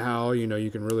 I don't know how. You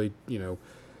can really.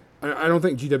 I don't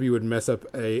think GW would mess up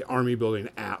a army building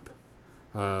app.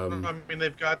 I mean,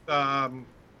 they've got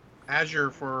Azure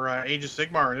for Age of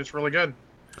Sigmar, and it's really good.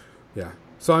 Yeah.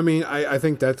 So, I mean, I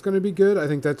think that's going to be good. I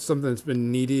think that's something that's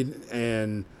been needed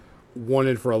and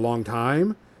wanted for a long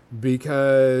time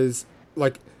because,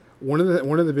 like, one of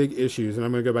the big issues, and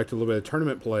I'm going to go back to a little bit of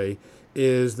tournament play,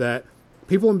 is that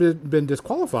people have been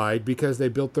disqualified because they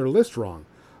built their list wrong.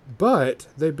 But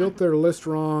they built their list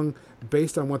wrong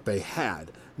based on what they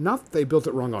had. Not that they built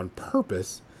it wrong on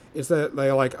purpose. It's that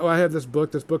they're like, oh, I have this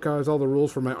book. This book has all the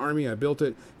rules for my army. I built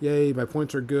it. Yay, my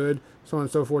points are good. So on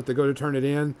and so forth. They go to turn it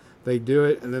in. They do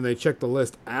it. And then they check the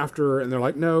list after. And they're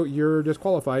like, no, you're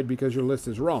disqualified because your list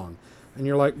is wrong. And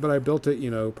you're like, but I built it,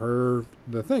 per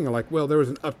the thing. I'm like, well, there was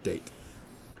an update.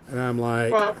 And I'm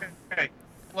like, well, okay.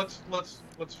 Let's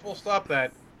full stop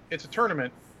that. It's a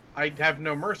tournament. I have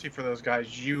no mercy for those guys.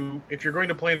 If you're going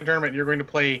to play in a tournament and you're going to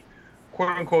play,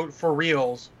 quote unquote, for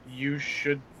reals, you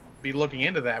should be looking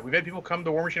into that. We've had people come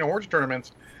to War Machine and Hordes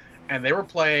tournaments, and they were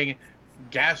playing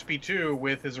Gaspy 2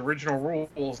 with his original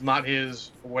rules, not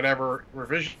his whatever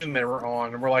revision they were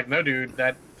on. And we're like, no, dude,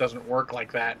 that doesn't work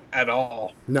like that at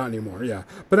all. Not anymore, yeah.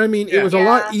 But I mean, it was a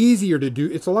lot easier to do.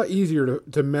 It's a lot easier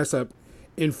to mess up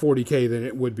in 40K than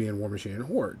it would be in War Machine and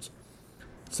Hordes.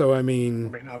 So, I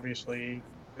mean, obviously,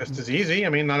 just as easy. I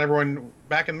mean, not everyone,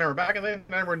 back in the day,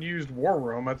 not everyone used War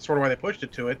Room. That's sort of why they pushed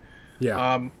it to it.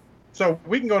 Yeah. So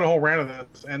we can go in a whole round of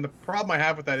this, and the problem I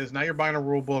have with that is now you're buying a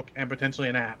rule book and potentially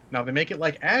an app. Now they make it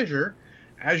like Azure.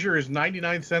 Azure is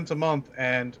 99 cents a month,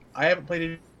 and I haven't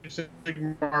played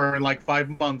Sigmar in like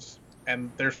 5 months,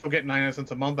 and they're still getting 99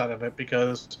 cents a month out of it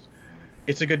because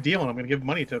it's a good deal, and I'm going to give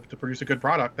money to produce a good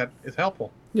product that is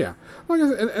helpful. Yeah, like I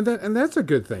said, and that's a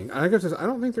good thing. I guess I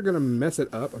don't think they're going to mess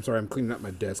it up. I'm sorry, I'm cleaning up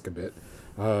my desk a bit.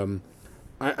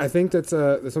 I think that's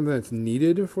something that's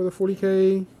needed for the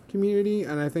 40K community,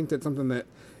 and I think that's something that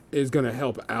is going to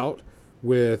help out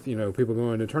with people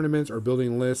going to tournaments or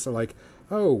building lists. So like,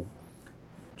 oh,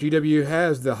 GW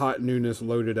has the hot newness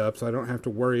loaded up, so I don't have to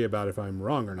worry about if I'm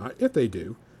wrong or not. If they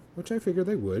do, which I figure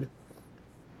they would,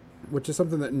 which is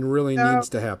something that really needs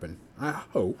to happen. I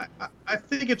hope. I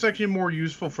think it's actually more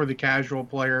useful for the casual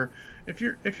player. If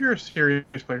you're a serious player,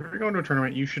 if you're going to a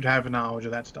tournament, you should have knowledge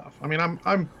of that stuff. I mean,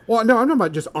 well, no, I'm talking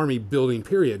about just army building,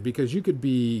 period, because you could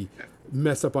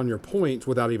mess up on your points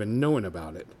without even knowing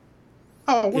about it.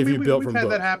 Oh, well, we've had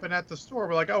that happen at the store.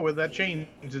 We're like, oh, well, that changed.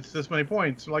 It's this many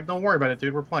points. We're like, don't worry about it,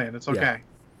 dude. We're playing. It's okay.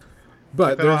 Yeah.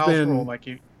 But there's been rule, like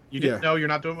you didn't know, you're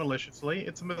not doing it maliciously.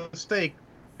 It's a mistake.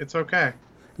 It's okay.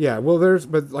 Yeah, well,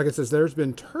 but like it says, there's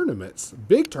been tournaments,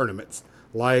 big tournaments,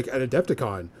 like at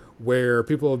Adepticon, where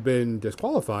people have been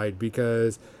disqualified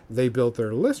because they built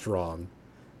their list wrong,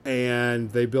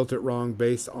 and they built it wrong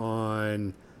based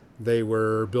on they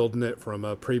were building it from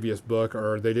a previous book,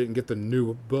 or they didn't get the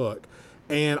new book.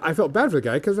 And I felt bad for the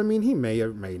guy because, I mean, he may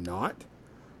or may not,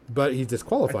 but he's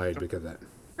disqualified because of that.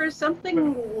 For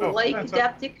something like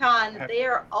Adepticon, they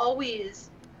are always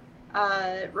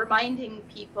reminding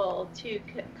people to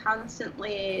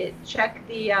constantly check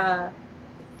the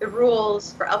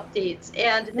rules for updates,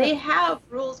 and they have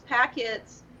rules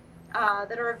packets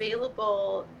that are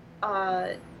available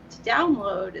to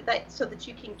download so that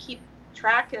you can keep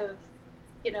track of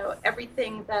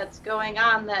everything that's going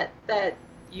on that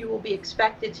you will be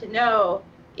expected to know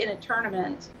in a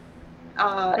tournament,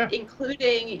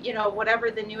 including whatever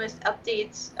the newest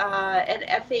updates and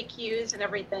FAQs and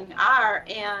everything are.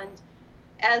 And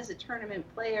as a tournament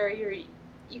player,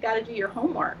 you got to do your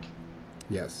homework.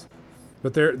 Yes,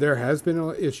 but there has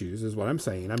been issues, is what I'm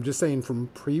saying. I'm just saying from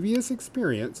previous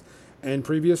experience and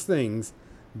previous things,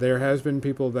 there has been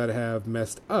people that have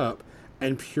messed up,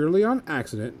 and purely on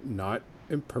accident, not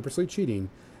purposely cheating,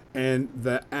 And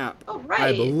the app, Oh, right.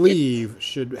 I believe,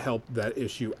 should help that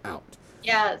issue out.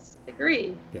 Yes,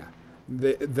 agreed. Yeah.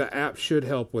 The app should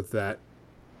help with that.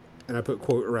 And I put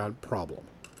quote around problem.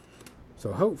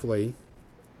 So hopefully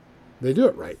they do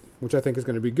it right, which I think is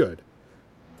going to be good.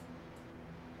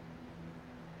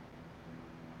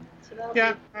 So that'll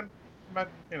Yeah, be... but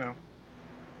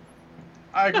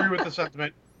I agree with the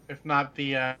sentiment, if not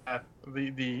the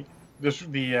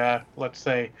let's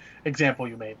say example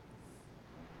you made.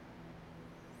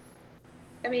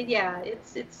 I mean, yeah,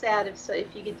 it's sad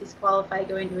if you get disqualified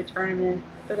going to a tournament,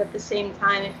 but at the same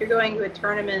time, if you're going to a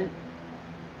tournament,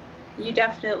 you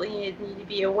definitely need to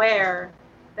be aware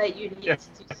that you need to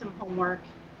do some homework.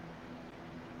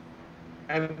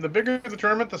 And the bigger the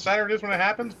tournament, the sadder it is when it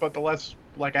happens, but the less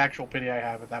actual pity I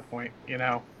have at that point.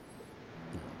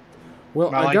 Well,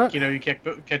 Not you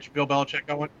catch Bill Belichick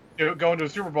going to a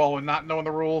Super Bowl and not knowing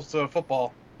the rules to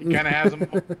football. He kind of has them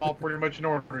all pretty much in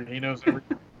order. He knows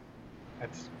everything.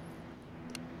 That's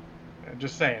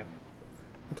just saying.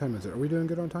 What time is it? Are we doing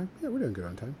good on time? Yeah, we're doing good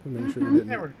on time. We'll make sure we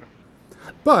didn't. Yeah, we're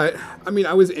But I mean,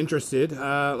 I was interested.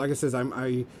 Like I said,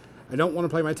 I don't want to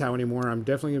play my Tau anymore. I'm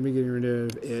definitely gonna be getting rid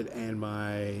of it and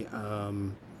my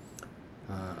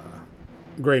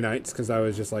Grey Knights because I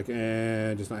was just like,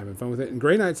 just not having fun with it. And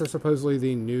Grey Knights are supposedly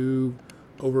the new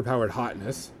overpowered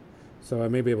hotness, so I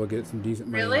may be able to get some decent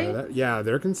money out of that. Yeah,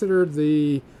 they're considered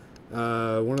the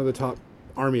one of the top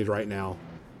armies right now.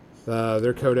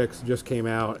 Their codex just came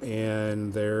out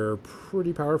and they're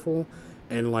pretty powerful,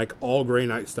 and all Grey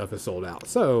Knight stuff is sold out,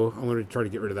 so I'm going to try to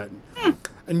get rid of that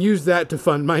and use that to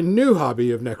fund my new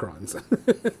hobby of Necrons.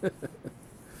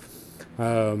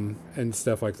 And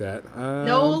stuff like that.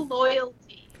 No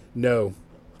loyalty. No,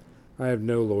 I have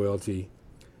no loyalty.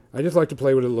 I just like to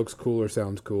play when it looks cool or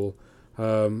sounds cool.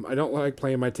 I don't like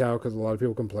playing my Tau because a lot of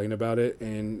people complain about it,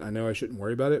 and I know I shouldn't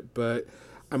worry about it, but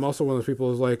I'm also one of those people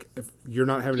who's like, if you're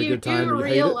not having a good time and you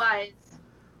hate it... You realize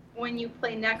when you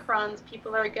play Necrons,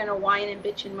 people are going to whine and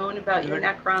bitch and moan about your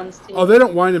Necrons, too. Oh, they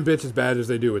don't whine and bitch as bad as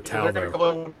they do with Tau, they're though.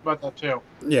 going to complain about that, too.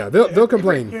 Yeah, they'll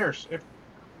complain. Who cares? If they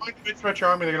want to bitch about your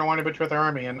army, they're going to want to bitch about their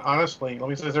army, and honestly, let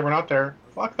me say this everyone out there,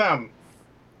 fuck them.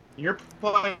 You're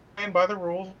playing by the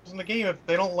rules in the game. If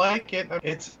they don't like it,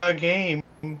 it's a game.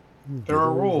 There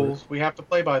are rules. We have to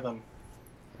play by them.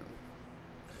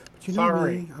 But you know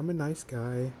me, I'm a nice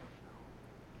guy.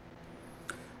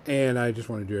 And I just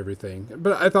want to do everything.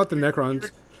 But I thought the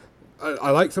Necrons...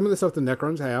 I like some of the stuff the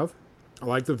Necrons have. I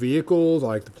like the vehicles. I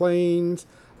like the planes.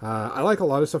 I like a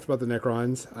lot of stuff about the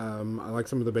Necrons. I like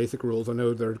some of the basic rules. I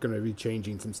know they're going to be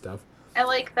changing some stuff. I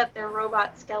like that they're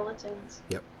robot skeletons.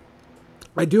 Yep.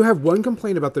 I do have one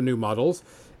complaint about the new models,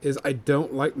 is I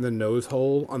don't like the nose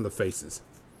hole on the faces.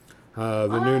 The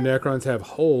new Necrons have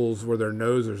holes where their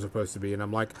nose are supposed to be, and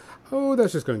I'm like, oh,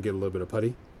 that's just going to get a little bit of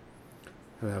putty.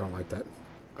 And I don't like that.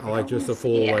 I like just a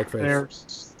full face. They're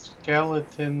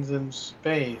skeletons in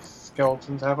space.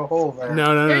 Skeletons have a hole there.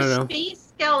 No. They're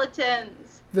space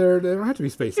skeletons. They don't have to be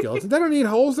space skeletons. They don't need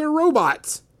holes. They're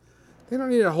robots. They don't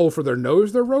need a hole for their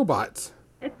nose. They're robots.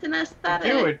 It's an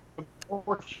aesthetic. Dude, the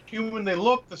more human they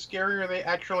look, the scarier they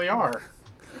actually are.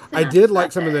 I did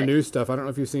like some of the new stuff. I don't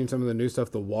know if you've seen some of the new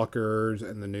stuff, the walkers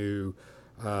and the new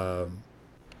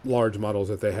large models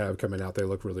that they have coming out. They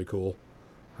look really cool.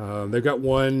 They've got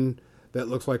one that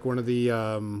looks like one of the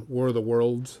War of the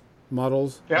Worlds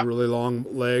models. Yep. Really long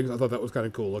legs. I thought that was kind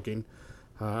of cool looking.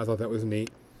 I thought that was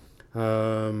neat.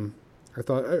 I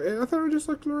thought it just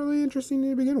looked really interesting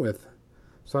to begin with.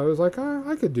 So I was like,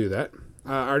 I could do that.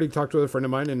 I already talked with a friend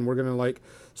of mine, and we're going to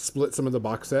split some of the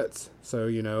box sets. So,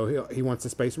 he wants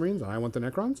the Space Marines, and I want the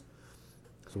Necrons.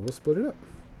 So we'll split it up.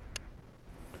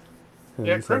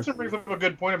 Yeah, Crimson brings up a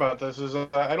good point about this. Is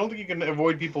I don't think you can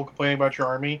avoid people complaining about your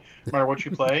army, no matter what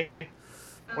you play.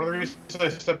 One of the reasons I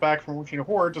stepped back from Wuchina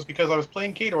Horde is because I was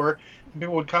playing Khador, and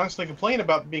people would constantly complain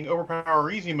about being overpowered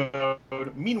easy mode.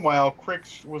 Meanwhile,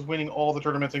 Crix was winning all the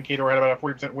tournaments, and Khador had about a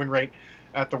 40% win rate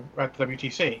at the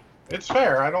WTC. It's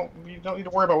fair. You don't need to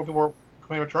worry about what people are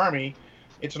complaining about your army.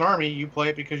 It's an army. You play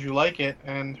it because you like it,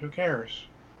 and who cares?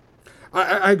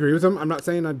 I agree with them. I'm not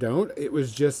saying I don't. It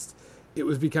was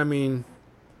becoming.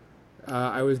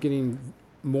 I was getting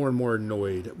more and more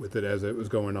annoyed with it as it was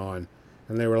going on.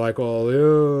 And they were like, well,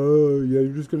 yeah,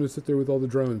 you're just going to sit there with all the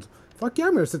drones. Fuck yeah,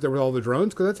 I'm going to sit there with all the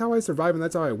drones because that's how I survive and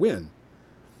that's how I win.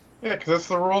 Yeah, because that's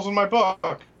the rules in my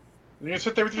book. You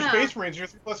sit there with your Space Marines, you're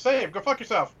 3+ save. Go fuck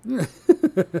yourself.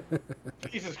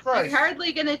 Jesus Christ. You're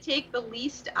hardly going to take the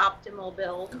least optimal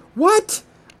build. What?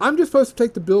 I'm just supposed to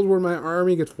take the build where my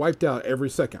army gets wiped out every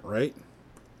second, right?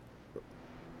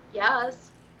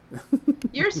 Yes.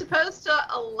 You're supposed to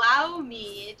allow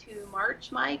me to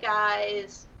march my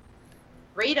guys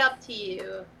right up to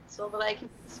you so that I can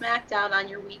smack down on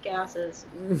your weak asses.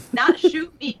 Not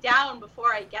shoot me down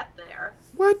before I get there.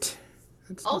 What?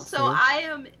 That's not Also, fair. I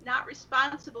am not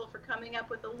responsible for coming up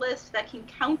with a list that can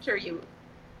counter you.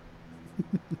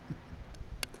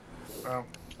 I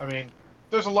mean,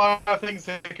 there's a lot of things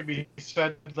that could be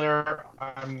said there.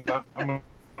 I'm going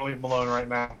to leave them alone right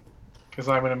now because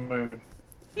I'm in a mood.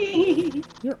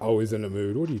 You're always in a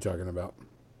mood. What are you talking about?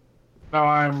 No,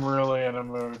 I'm really in a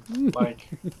mood. Like,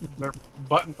 the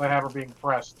buttons I have are being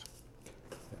pressed.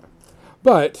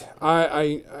 But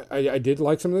I did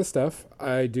like some of this stuff.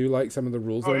 I do like some of the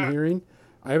rules that I'm hearing.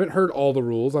 I haven't heard all the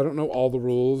rules. I don't know all the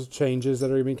rules changes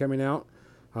that are even coming out.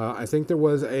 I think there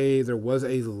was a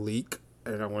leak.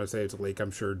 I don't want to say it's a leak.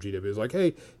 I'm sure GW is like,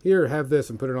 hey, here, have this,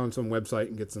 and put it on some website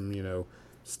and get some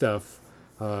stuff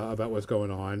about what's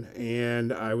going on.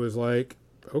 And I was like,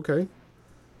 okay.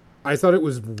 I thought it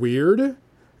was weird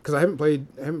because I haven't played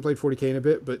 40K in a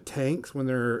bit. But tanks, when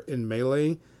they're in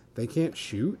melee, they can't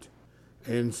shoot.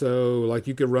 And so, like,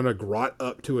 you could run a grot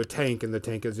up to a tank, and the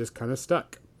tank is just kind of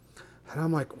stuck. And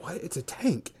I'm like, what? It's a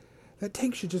tank. That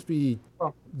tank should just be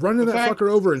running that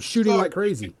fucker over and shooting like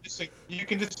crazy. You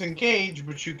can disengage,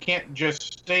 but you can't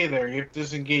just stay there. You have to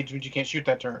disengage, but you can't shoot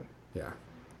that turn. Yeah.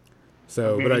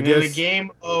 So, I but guess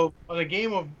in a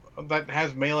game of that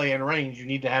has melee and range, you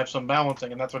need to have some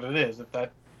balancing, and that's what it is. If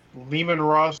that Leman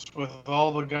Russ with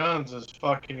all the guns is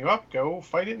fucking you up, go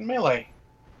fight it in melee.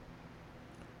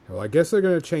 Well, I guess they're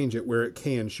going to change it where it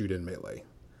can shoot in melee.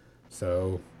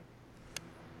 So,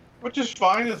 which is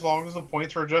fine as long as the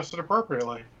points are adjusted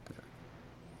appropriately.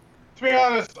 To be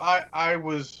honest, I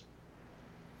was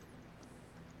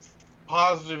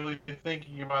positively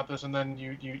thinking about this, and then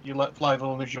you let fly the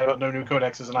little news about no new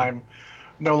codexes, and I'm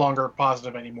no longer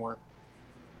positive anymore.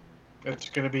 It's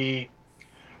going to be...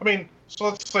 I mean, so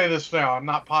let's say this now. I'm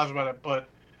not positive about it, but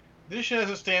this as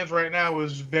it stands right now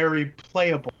is very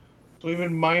playable. So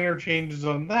even minor changes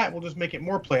on that will just make it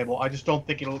more playable. I just don't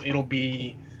think it'll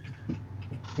be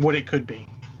what it could be.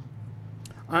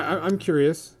 I'm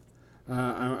curious.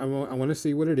 I want to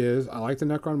see what it is. I like the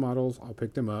Necron models. I'll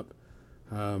pick them up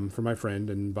for my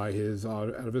friend and buy his out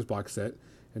of his box set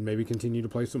and maybe continue to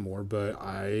play some more. But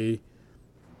I'll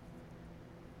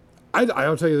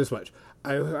tell you this much.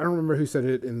 I don't remember who said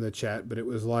it in the chat, but it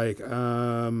was like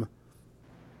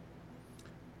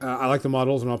I like the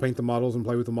models and I'll paint the models and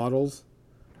play with the models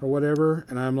or whatever.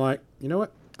 And I'm like, you know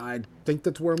what? I think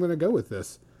that's where I'm going to go with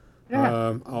this.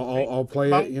 Yeah. I'll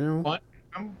play it, If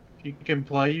you can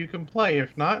play, you can play.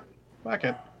 If not, fuck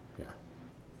it. Yeah.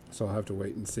 So I'll have to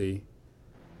wait and see.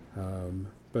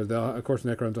 But of course,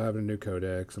 Necrons will have a new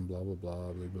codex and blah, blah,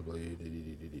 blah, blah, blah, blah,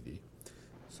 blah.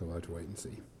 So I'll have to wait and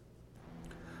see.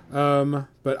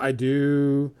 But I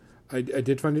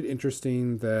did find it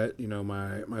interesting that,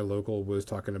 my local was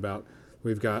talking about,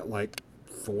 we've got like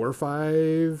 4 or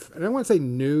 5, and I want to say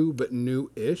new, but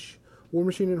new-ish War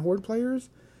Machine and Horde players.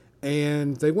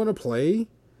 And they want to play,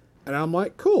 and I'm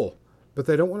like, cool. But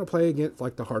they don't want to play against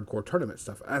like the hardcore tournament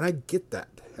stuff. And I get that.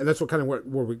 And that's what kind of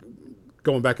where we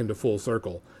going back into full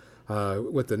circle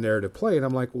with the narrative play. And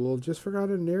I'm like, well, just forgot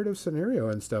a narrative scenario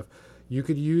and stuff. You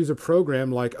could use a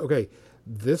program like, okay,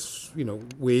 this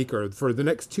week or for the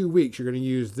next 2 weeks, you're going to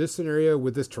use this scenario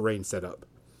with this terrain setup.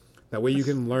 That way you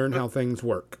can learn how things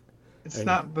work. It's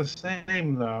not the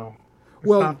same, though. It's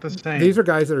well, not the same. These are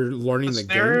guys that are learning the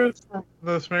game.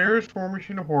 The scenarios for War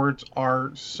Machine Hordes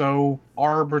are so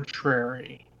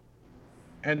arbitrary.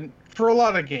 And for a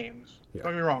lot of games, don't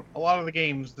get me wrong, a lot of the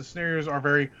games, the scenarios are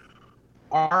very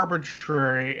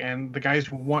arbitrary, and the guys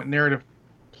who want narrative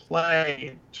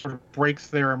play, it sort of breaks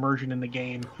their immersion in the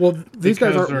game. Well, these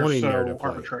guys aren't wanting so narrative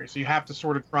arbitrary. So you have to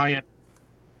sort of try and...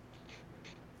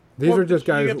 These are just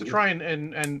guys... You have to try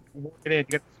and work it in.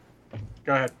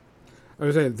 Go ahead. I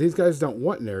was saying, these guys don't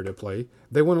want narrative play.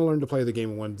 They want to learn to play the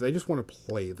game one. They just want to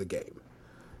play the game.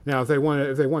 Now, if they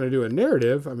want to do a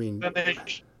narrative, I mean... Then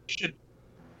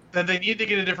they need to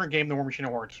get a different game than War Machine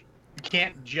Hordes. You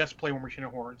can't just play War Machine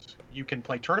Hordes. You can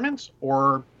play tournaments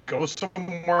or go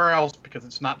somewhere else because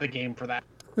it's not the game for that.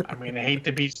 I mean, I hate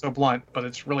to be so blunt, but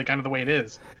it's really kind of the way it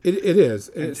is. It is.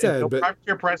 And it's sad, but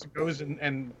Privateer Press goes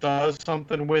and does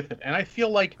something with it, and I feel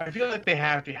like they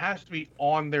have to. It has to be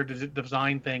on their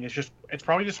design thing. It's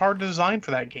probably just hard to design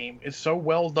for that game. It's so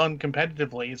well done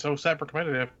competitively. It's so set for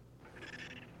competitive.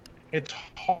 It's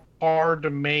hard to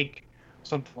make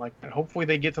something like that. Hopefully,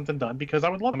 they get something done because I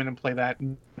would love them and play that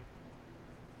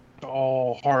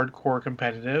all hardcore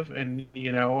competitive and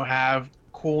have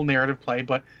cool narrative play,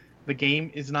 but the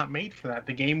game is not made for that.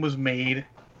 The game was made,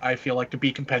 I feel like, to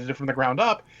be competitive from the ground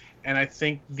up, and I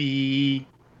think the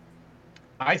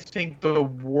I think the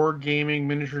wargaming,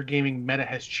 miniature gaming meta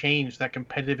has changed. That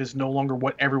competitive is no longer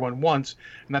what everyone wants,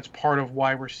 and that's part of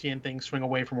why we're seeing things swing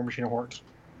away from War Machine of Hordes.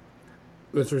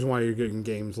 That's the reason why you're getting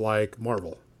games like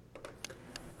Marvel.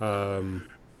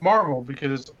 Marvel,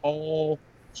 because it's all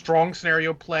strong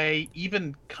scenario play,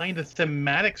 even kind of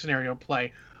thematic scenario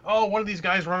play. Oh, one of these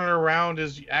guys running around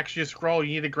is actually a Skrull.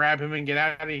 You need to grab him and get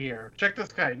out of here. Check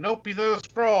this guy. Nope, he's a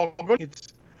Skrull.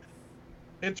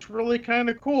 It's really kind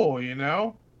of cool, you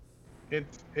know.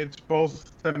 It's both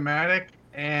thematic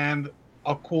and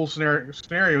a cool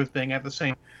scenario thing at the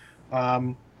same.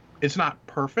 It's not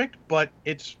perfect, but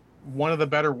it's one of the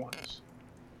better ones.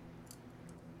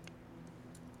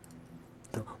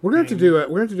 We're going to do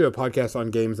a podcast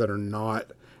on games that are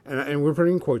not, and we're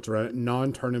putting quotes around it,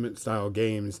 non-tournament style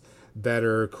games that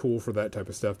are cool for that type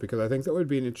of stuff, because I think that would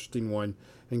be an interesting one,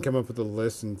 and come up with a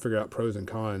list and figure out pros and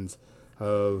cons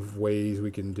of ways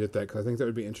we can do that, because I think that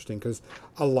would be interesting, because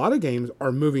a lot of games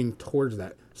are moving towards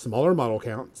that. Smaller model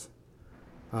counts.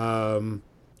 And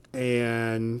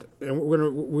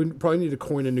we probably need to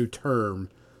coin a new term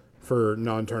for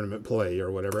non-tournament play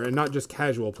or whatever, and not just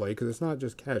casual play, because it's not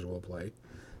just casual play.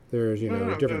 There's,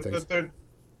 different things.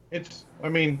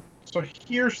 So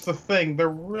here's the thing. There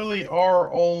really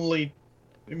are only,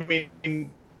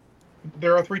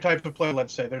 there are three types of play,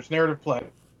 let's say. There's narrative play,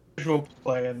 visual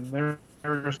play, and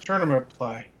there's tournament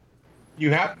play.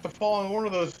 You have to fall in one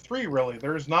of those three, really.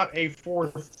 There's not a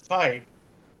fourth type.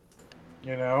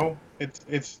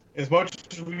 It's as much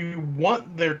as we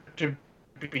want there to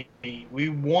be. We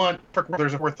want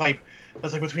there's a fourth type.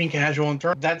 That's like between casual and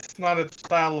tournament. That's not a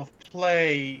style of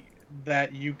play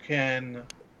that you can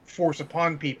force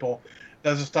upon people.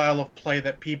 That's a style of play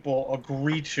that people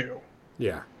agree to.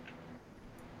 Yeah.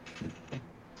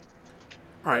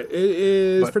 All right. It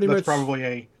is pretty much probably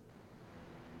a.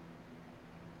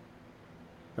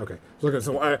 Okay.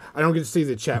 So I don't get to see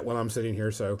the chat while I'm sitting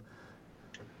here, so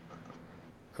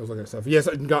I was looking at stuff. Yes,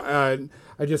 I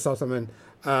just saw something.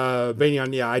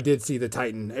 Banyan, yeah, I did see the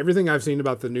Titan. Everything I've seen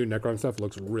about the new Necron stuff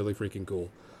looks really freaking cool.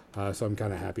 So I'm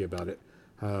kind of happy about it.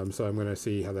 So I'm going to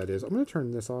see how that is. I'm going to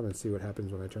turn this on and see what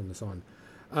happens when I turn this on.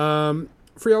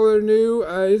 For y'all that are new,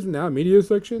 is now media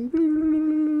section.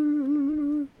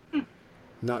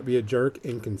 Not be a jerk,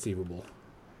 inconceivable.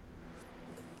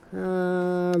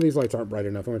 These lights aren't bright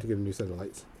enough. I want to get a new set of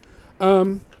lights.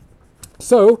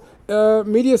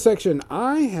 Media section.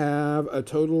 I have a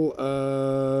total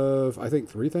of, I think,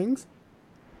 3 things.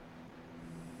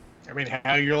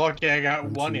 How you're lucky I got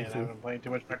one in. I've been playing too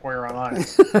much MechWarrior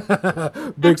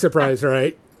Online. Big surprise,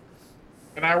 right?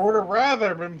 And I would have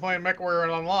rather been playing MechWarrior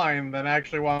Online than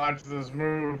actually watch this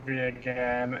movie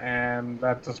again, and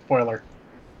that's a spoiler.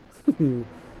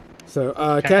 So,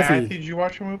 Kathy, did you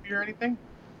watch a movie or anything?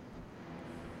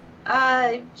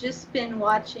 I've just been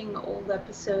watching old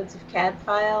episodes of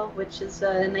Cadfile, which is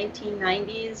a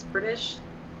 1990s British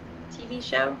TV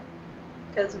show,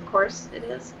 because of course it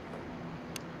is.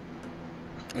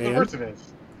 Of course it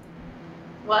is.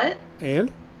 What?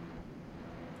 And?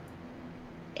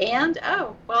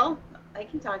 Oh, well, I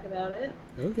can talk about it.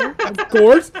 Okay, of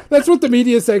course. That's what the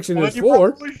media section is for.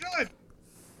 You probably should.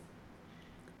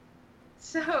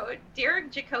 So,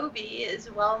 Derek Jacobi is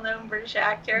a well-known British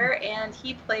actor, and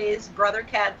he plays Brother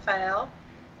Cadfael,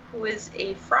 who is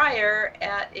a friar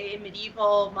at a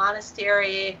medieval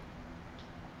monastery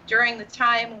during the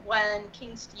time when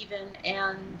King Stephen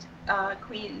and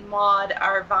Queen Maud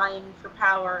are vying for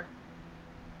power.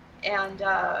 And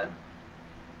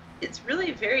it's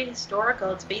really very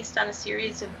historical. It's based on a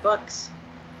series of books,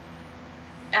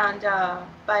 and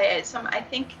by some, I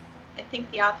think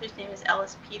the author's name is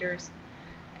Ellis Peters.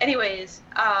 Anyways,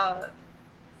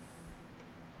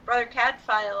 Brother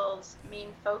Cadfile's main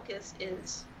focus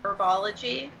is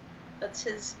herbology. That's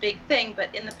his big thing.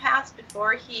 But in the past,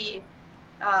 before he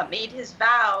made his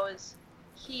vows,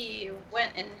 he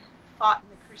went and fought in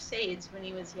the Crusades when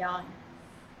he was young,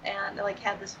 and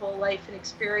had this whole life and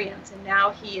experience. And now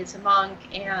he is a monk,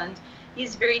 and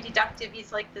he's very deductive.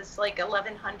 He's like this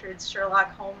 1100s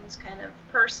Sherlock Holmes kind of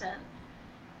person.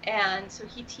 And so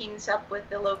he teams up with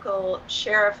the local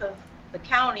sheriff of the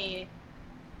county,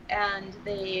 and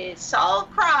they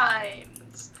solve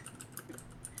crimes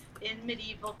in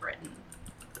medieval Britain.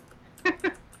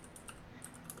 Because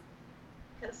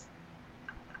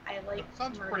I like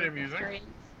sounds pretty amusing. Mysteries.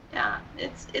 Yeah,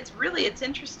 it's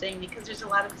interesting because there's a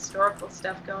lot of historical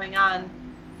stuff going on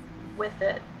with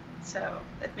it, so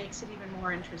that makes it even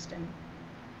more interesting.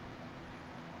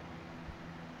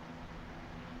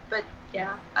 But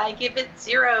yeah, I give it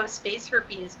 0 space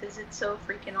herpes because it's so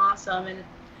freaking awesome, and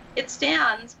it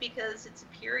stands because it's a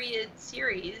period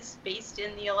series based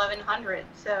in the 1100s.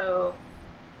 So,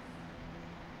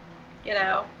 you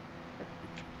know,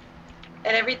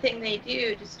 and everything they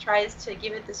do just tries to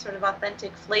give it this sort of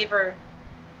authentic flavor.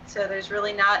 So there's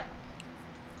really not,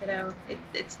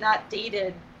 it's not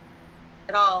dated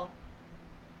at all.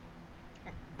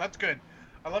 That's good.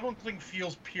 I love when something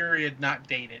feels period, not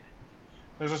dated.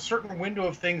 There's a certain window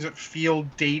of things that feel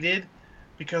dated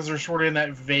because they're sort of in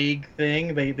that vague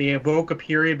thing. They evoke a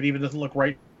period, but even doesn't look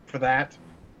right for that.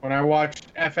 When I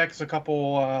watched FX a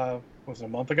couple, was it a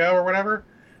month ago or whatever,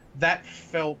 that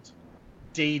felt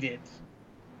dated.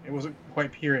 It wasn't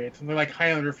quite period. Something like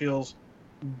Highlander feels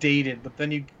dated, but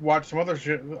then you watch some other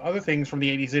things from the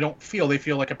 80s, they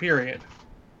feel like a period.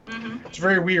 Mm-hmm. It's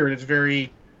very weird. It's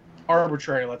very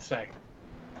arbitrary, let's say.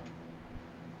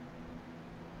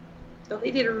 So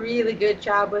they did a really good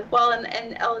job with,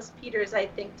 and Ellis Peters, I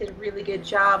think, did a really good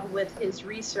job with his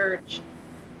research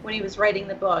when he was writing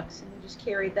the books, and he just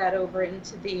carried that over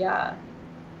into the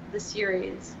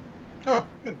series. Oh,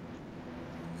 good.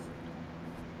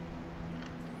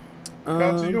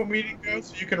 So you know what meeting goes,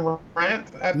 so you can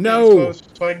rant at No.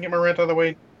 So I can get my rant out of the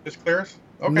way. Just clears.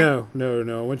 Okay. No.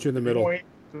 I want you in the middle.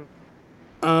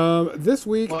 This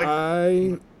week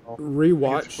I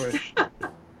rewatched.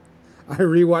 I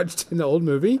rewatched an old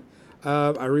movie.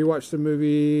 I rewatched a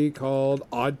movie called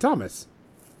Odd Thomas.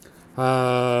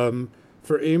 For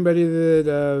anybody that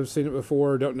has seen it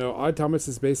before or don't know, Odd Thomas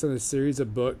is based on a series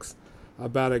of books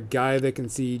about a guy that can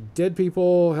see dead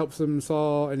people, helps them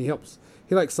solve, and he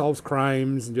solves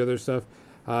crimes and do other stuff.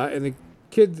 And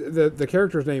the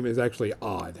character's name is actually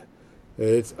Odd.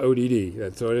 It's ODD.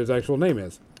 That's what his actual name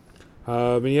is.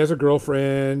 And he has a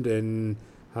girlfriend, and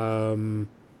in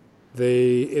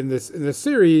this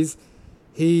series,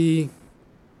 he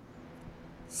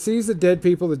sees the dead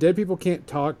people. The dead people can't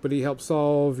talk, but he helps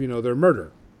solve, their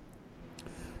murder.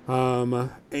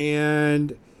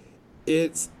 And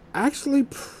it's actually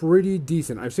pretty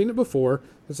decent. I've seen it before.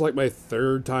 It's like my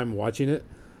third time watching it.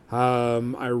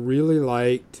 I really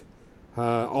liked.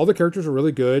 All the characters are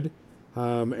really good.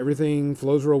 Everything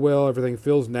flows real well. Everything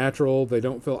feels natural. They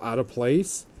don't feel out of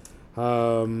place.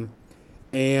 And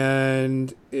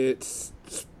it's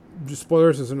just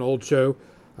spoilers. It's an old show.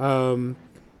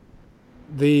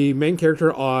 The main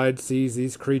character, Odd, sees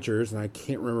these creatures, and I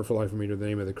can't remember for the life of me the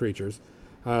name of the creatures.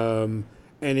 And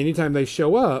anytime they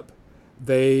show up,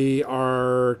 they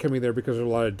are coming there because there's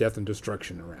a lot of death and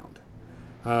destruction around.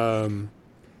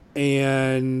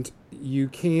 And he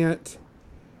can't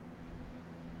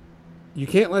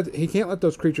let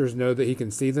those creatures know that he can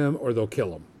see them, or they'll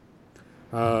kill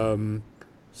him.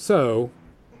 So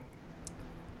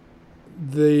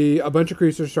a bunch of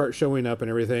creatures start showing up and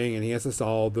everything, and he has to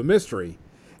solve the mystery.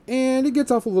 And it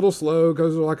gets off a little slow,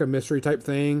 goes like a mystery type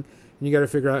thing, and you got to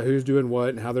figure out who's doing what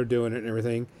and how they're doing it and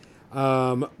everything.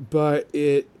 But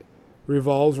it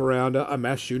revolves around a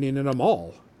mass shooting in a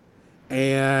mall.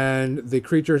 And the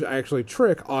creatures actually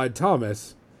trick Odd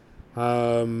Thomas,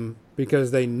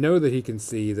 because they know that he can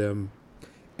see them,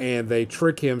 and they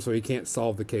trick him so he can't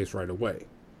solve the case right away.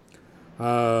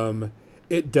 Captain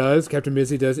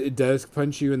Busy does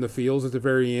punch you in the feels at the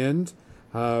very end,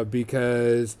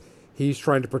 because he's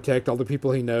trying to protect all the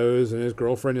people he knows and his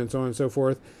girlfriend and so on and so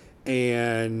forth.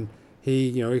 And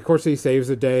he, of course he saves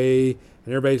the day and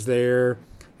everybody's there,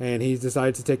 and he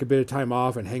decides to take a bit of time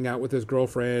off and hang out with his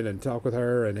girlfriend and talk with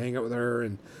her and hang out with her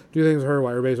and do things with her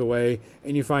while everybody's away.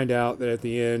 And you find out that at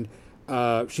the end,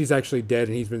 she's actually dead,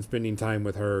 and he's been spending time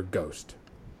with her ghost.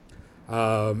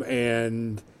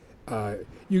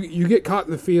 You get caught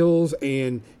in the feels,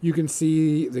 and you can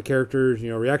see the character's,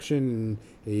 reaction.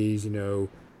 And he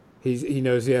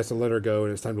knows he has to let her go,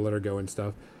 and it's time to let her go and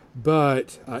stuff.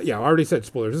 But I already said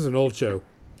spoilers. This is an old show.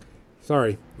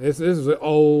 Sorry, this is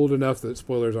old enough that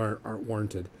spoilers aren't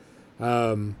warranted.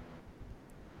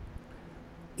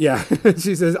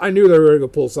 She says, I knew they were going to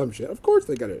pull some shit. Of course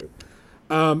they got to do.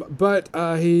 But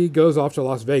he goes off to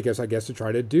Las Vegas, I guess, to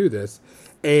try to do this,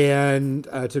 and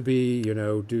to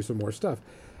do some more stuff.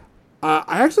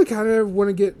 I actually kind of want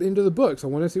to get into the books. I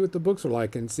want to see what the books are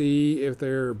like and see if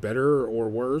they're better or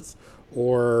worse,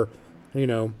 or,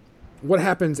 what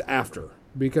happens after.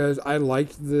 Because I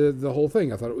liked the whole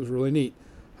thing. I thought it was really neat.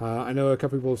 I know a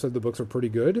couple people have said the books are pretty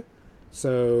good,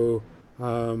 so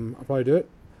I'll probably do it.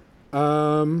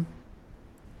 A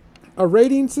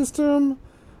rating system.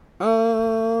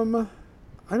 I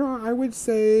would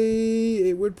say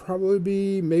it would probably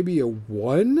be maybe a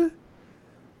 1,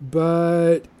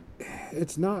 but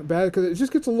it's not bad because it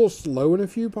just gets a little slow in a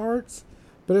few parts,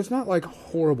 but it's not like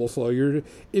horrible slow.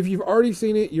 If you've already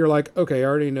seen it, you're like, okay, I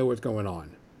already know what's going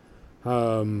on.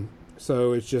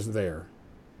 So it's just there.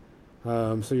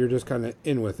 So you're just kind of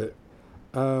in with it.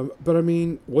 But I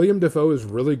mean, William Dafoe is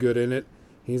really good in it.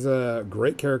 He's a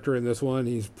great character in this one.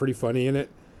 He's pretty funny in it.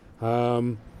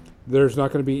 There's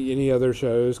not going to be any other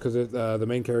shows because the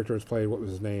main character is played, what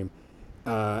was his name?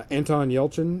 Anton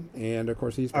Yelchin, and of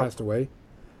course he's passed away.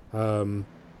 So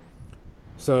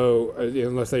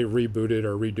unless they reboot it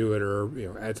or redo it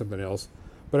or add something else.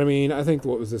 But I mean, I think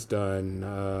what was this done?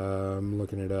 I'm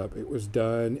looking it up. It was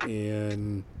done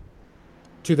in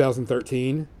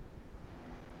 2013.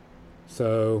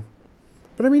 So,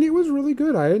 but I mean, it was really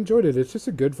good. I enjoyed it. It's just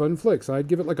a good, fun flick. So I'd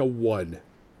give it like a 1,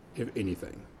 if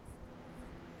anything.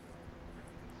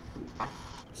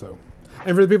 So,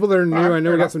 and for the people that are new, I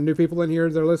know we got some new people in here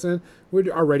that are listening.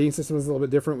 Our rating system is a little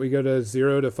bit different. We go to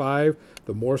 0 to 5.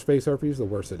 The more space RPs, the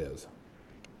worse it is.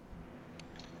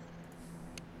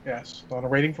 Yes, on a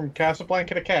rating from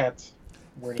Casablanca to Cats,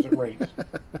 where does it rate?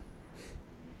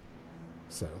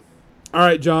 So, all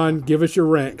right, John, give us your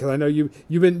rant because I know you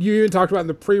even talked about in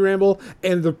the pre-ramble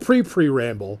and the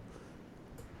pre-ramble.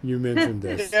 You mentioned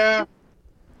this. Yeah.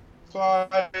 So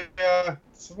I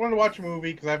wanted to watch a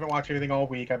movie because I haven't watched anything all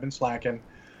week. I've been slacking.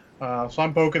 So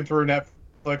I'm poking through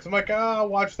Netflix. I'm like, I'll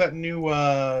watch that new,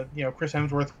 Chris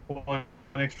Hemsworth one,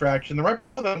 Extraction. The right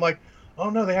before that, I'm like, oh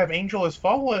no, they have Angel Has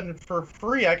Fallen for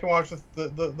free. I can watch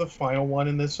the final one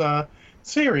in this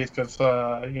series because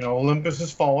Olympus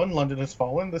has fallen, London has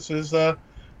fallen. This is the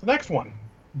next one.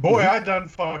 Boy, I done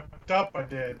fucked up. I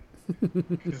did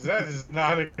because that is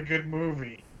not a good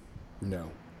movie. No.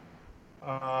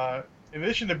 In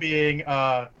addition to being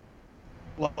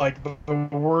like the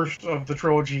worst of the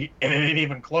trilogy, and it ain't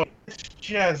even close. It's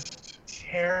just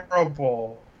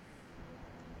terrible.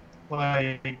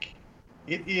 Like,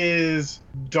 it is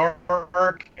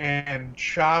dark and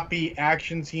choppy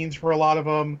action scenes for a lot of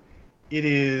them. It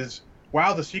is,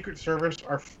 wow, the Secret Service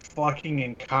are fucking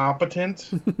incompetent.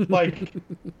 Like,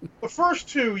 the first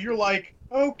two, you're like,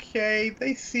 okay,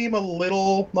 they seem a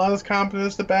little not as competent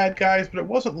as the bad guys, but it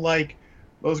wasn't like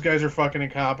those guys are fucking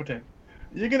incompetent.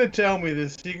 You're going to tell me the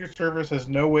Secret Service has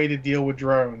no way to deal with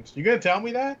drones. You're going to tell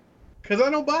me that? Because I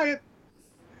don't buy it.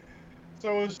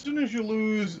 So as soon as you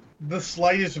lose the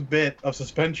slightest bit of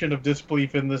suspension of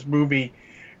disbelief in this movie,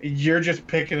 you're just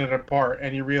picking it apart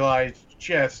and you realize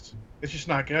it's just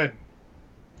not good.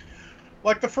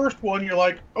 Like the first one, you're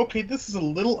like, okay, this is a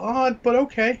little odd, but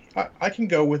okay, I can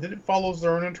go with it. It follows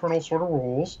their own internal sort of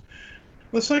rules.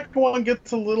 The second one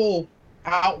gets a little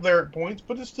out there at points,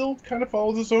 but it still kind of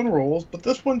follows its own rules. But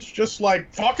this one's just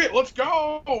like, fuck it, let's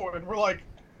go! And we're like,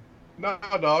 nah,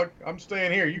 dog, I'm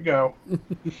staying here, you go.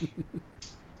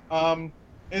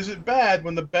 Is it bad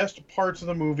when the best parts of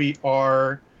the movie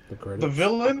are the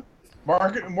villain,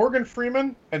 Morgan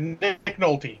Freeman, and Nick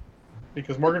Nolte?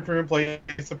 Because Morgan Freeman plays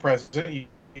the president.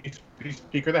 He's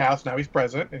Speaker of the House, now he's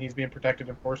president, and he's being protected,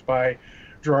 of course, by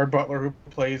Gerard Butler, who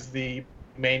plays the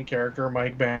main character,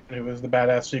 Mike Bann, who is the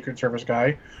badass Secret Service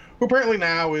guy, who apparently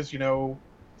now is,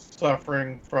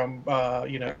 suffering from,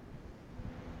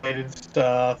 related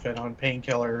stuff and on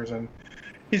painkillers, and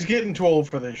he's getting too old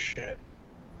for this shit.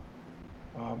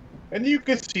 And you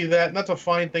can see that, and that's a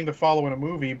fine thing to follow in a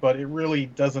movie, but it really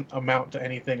doesn't amount to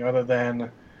anything other than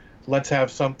let's have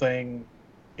something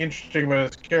interesting about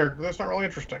his character that's not really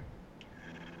interesting.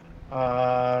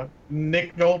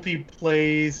 Nick Nolte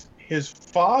plays his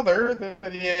father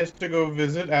that he has to go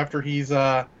visit after he's,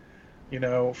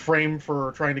 framed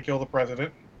for trying to kill the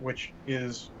president, which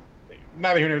is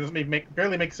not even doesn't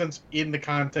barely make sense in the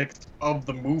context of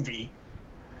the movie.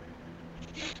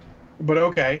 But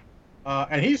okay.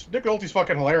 And Nick Nolte's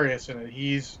fucking hilarious in it.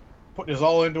 He's putting his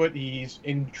all into it. He's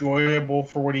enjoyable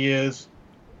for what he is.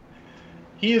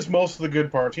 He is most of the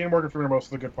good parts. He and Morgan Freeman are most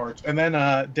of the good parts. And then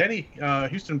Denny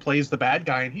Houston plays the bad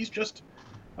guy, and he's just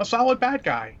a solid bad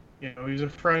guy. He's a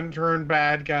friend turned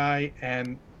bad guy,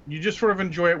 and you just sort of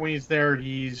enjoy it when he's there.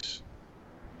 He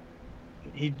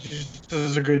just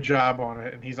does a good job on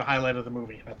it, and he's a highlight of the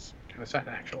movie. That's kind of sad,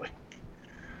 actually.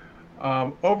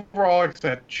 Overall, like I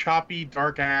said, choppy,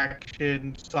 dark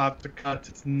action, lots of cuts.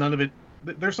 It's none of it.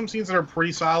 There's some scenes that are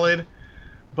pretty solid,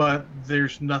 but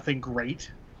there's nothing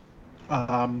great.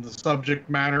 The subject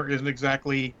matter isn't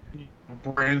exactly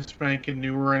brand spanking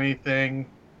new or anything.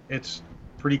 It's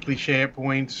pretty cliche at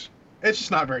points. It's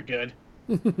just not very good.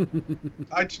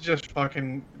 I'd just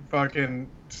fucking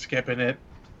skipping it.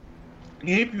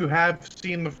 If you have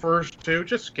seen the first two,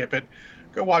 just skip it.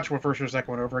 Go watch the first or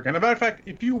second one over again. As a matter of fact,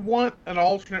 if you want an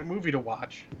alternate movie to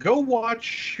watch, go watch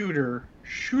Shooter.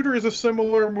 Shooter is a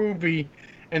similar movie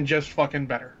and just fucking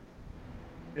better.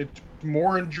 It's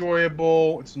more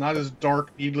enjoyable. It's not as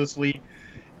dark needlessly.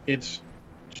 It's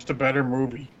just a better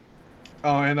movie.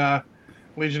 Oh, and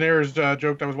Legionnaires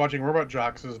joked I was watching Robot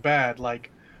Jocks is bad.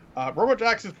 Like, Robot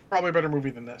Jocks is probably a better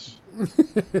movie than this.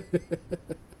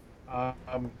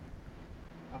 Um,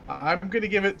 I'm gonna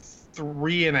give it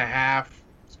 3.5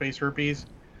 space herpes.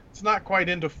 It's not quite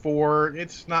into 4.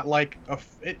 It's not like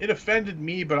it offended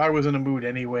me, but I was in a mood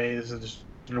anyways. Just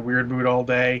in a weird mood all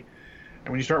day.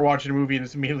 And when you start watching a movie and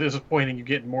it's immediately disappointing, you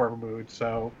get in more of a mood.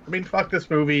 So, I mean, fuck this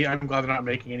movie. I'm glad they're not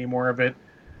making any more of it.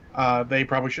 They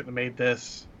probably shouldn't have made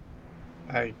this.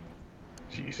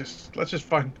 Jesus, let's just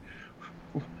find.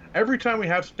 Every time we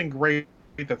have something great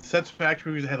that sets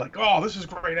action movies ahead, like, oh, this is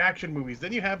great action movies,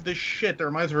 then you have this shit that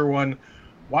reminds everyone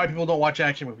why people don't watch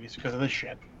action movies because of this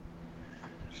shit.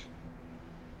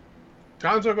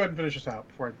 Gonzo, go ahead and finish this out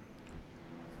before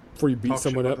you beat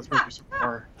someone up.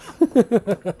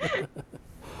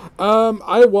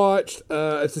 I watched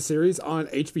it's a series on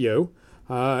HBO,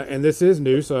 and this is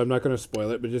new, so I'm not going to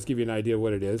spoil it, but just give you an idea of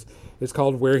what it is. It's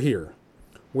called We're Here.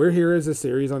 We're Here is a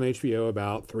series on HBO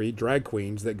about 3 drag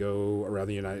queens that go around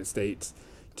the United States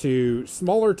to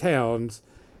smaller towns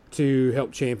to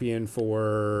help champion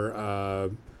for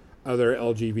other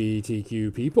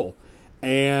LGBTQ people,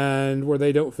 and where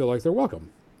they don't feel like they're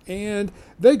welcome. And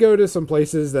they go to some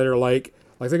places that are like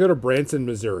they go to Branson,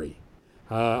 Missouri,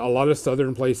 a lot of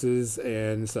southern places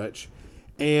and such,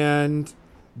 and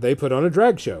they put on a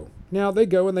drag show. Now they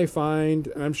go and they find,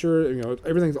 and I'm sure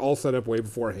everything's all set up way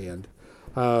beforehand.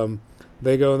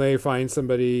 They go and they find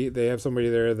somebody. They have somebody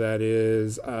there that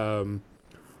is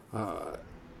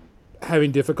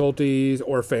having difficulties,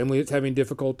 or a family that's having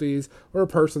difficulties, or a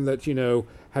person that's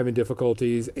having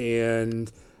difficulties,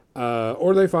 and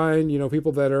or they find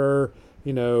people that are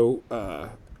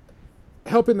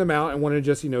helping them out and want to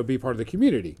just be part of the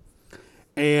community,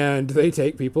 and they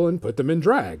take people and put them in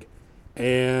drag.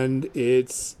 And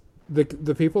it's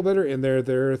the people that are in there.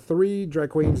 There are 3 drag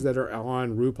queens that are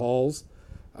on RuPaul's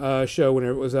show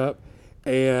whenever it was up,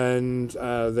 and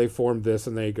they formed this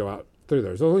and they go out through.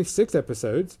 There's only 6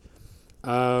 episodes,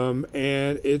 and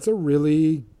it's a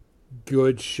really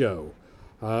good show.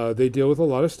 They deal with a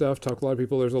lot of stuff, talk to a lot of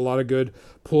people. There's a lot of good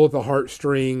pull at the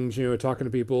heartstrings, talking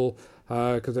to people,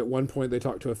 because at one point they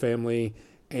talked to a family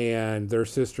and their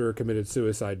sister committed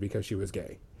suicide because she was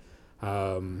gay.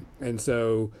 And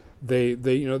so they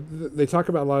talk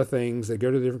about a lot of things. They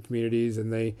go to different communities,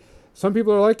 and some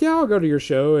people are like, yeah, I'll go to your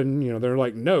show. And, they're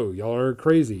like, no, y'all are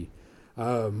crazy.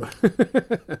 But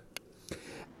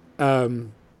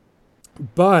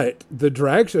the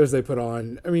drag shows they put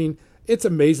on, I mean, it's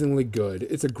amazingly good.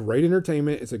 It's a great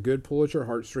entertainment. It's a good pull at your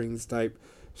heartstrings type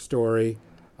story.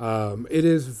 It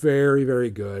is very, very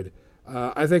good.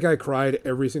 I think I cried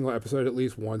every single episode at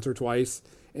least once or twice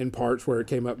in parts where it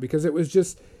came up, because it was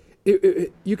just,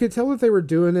 you could tell that they were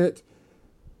doing it,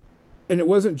 and it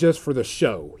wasn't just for the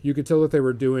show. You could tell that they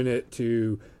were doing it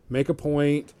to make a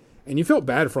point, and you felt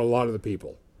bad for a lot of the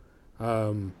people.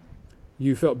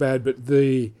 You felt bad, but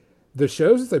the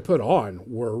shows that they put on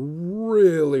were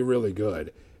really, really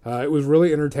good. It was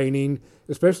really entertaining,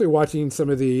 especially watching some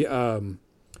of the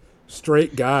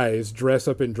straight guys dress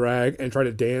up in drag and try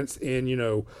to dance in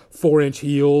 4-inch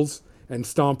heels and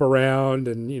stomp around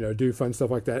and do fun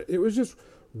stuff like that. It was just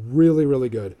really, really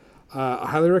good. I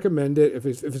highly recommend it. If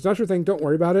it's not your thing, don't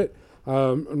worry about it.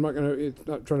 It's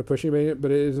not trying to push anybody in it,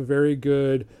 but it is a very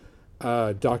good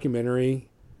documentary.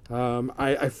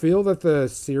 I feel that the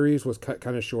series was cut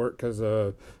kind of short because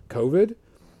of COVID,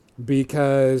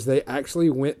 because they actually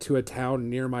went to a town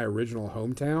near my original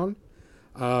hometown,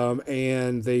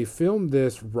 and they filmed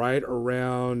this right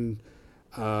around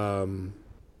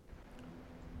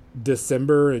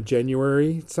December and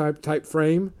January type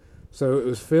frame. So it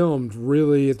was filmed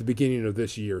really at the beginning of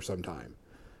this year sometime.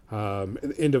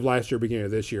 End of last year, beginning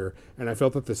of this year. And I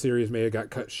felt that the series may have got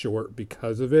cut short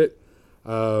because of it.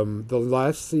 The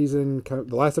last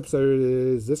episode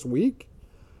is this week.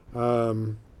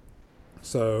 So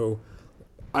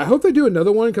I hope they do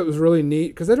another one, because it was really neat.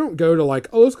 Because they don't go to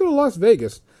let's go to Las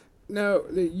Vegas. No,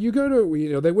 you go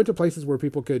to, they went to places where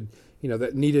people could,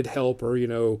 that needed help, or,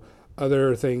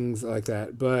 other things like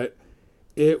that. But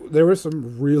there was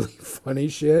some really funny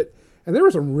shit, and there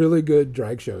were some really good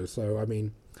drag shows. So, I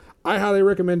mean, I highly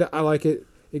recommend it. I like it.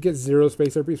 It gets 0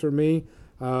 space herpes from me.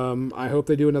 I hope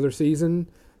they do another season.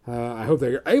 I hope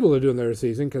they're able to do another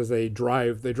season, because they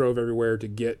drove everywhere to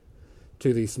get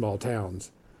to these small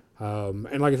towns.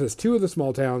 And like I said, 2 of the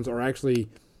small towns are actually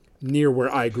near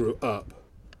where I grew up.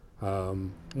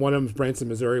 One of them is Branson,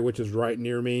 Missouri, which is right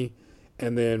near me.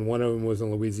 And then one of them was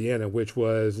in Louisiana, which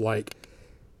was like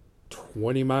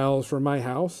 20 miles from my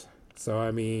house. So, I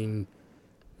mean,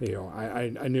 I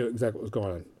knew exactly what was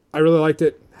going I really liked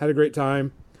it. Had a great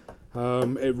time.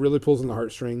 It really pulls on the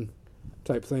heartstring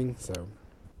type thing. So,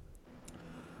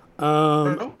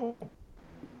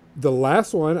 the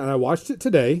last one, and I watched it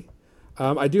today.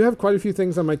 I do have quite a few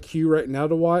things on my queue right now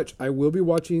to watch. I will be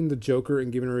watching The Joker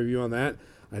and giving a review on that.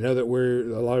 I know that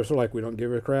a lot of us are like, we don't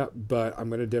give a crap, but I'm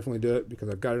going to definitely do it because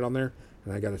I've got it on there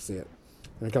and I got to see it.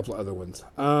 And a couple of other ones.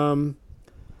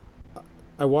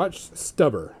 I watched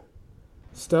Stubber.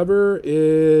 Stubber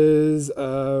is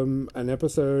an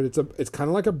episode. It's kind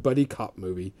of like a buddy cop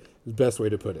movie. Is the best way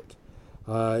to put it.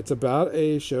 It's about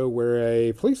a show where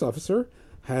a police officer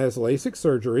has LASIK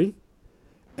surgery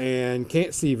and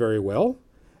can't see very well.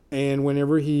 And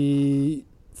whenever he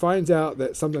finds out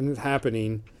that something is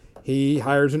happening, he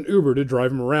hires an Uber to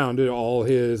drive him around to all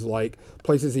his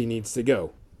places he needs to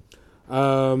go.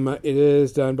 It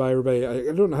is done by everybody.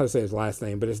 I don't know how to say his last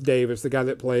name, but it's Dave. It's the guy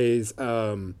that plays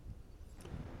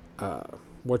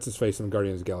what's his face in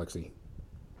Guardians of the Galaxy.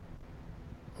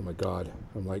 Oh my God,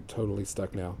 I'm totally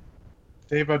stuck now.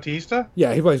 Dave Bautista?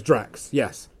 Yeah, he plays Drax.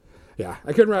 Yes. Yeah,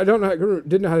 didn't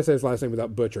know how to say his last name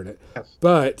without butchering it. Yes.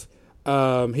 But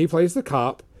he plays the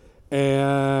cop,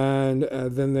 and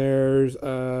then there's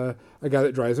a guy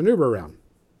that drives an Uber around.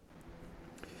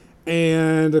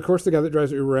 And of course, the guy that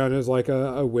drives the Uber around is like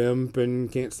a wimp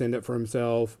and can't stand up for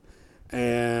himself.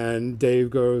 And Dave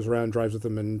goes around, drives with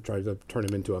him, and tries to turn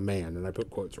him into a man. And I put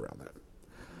quotes around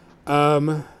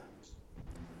that.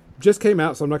 Just came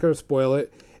out, so I'm not going to spoil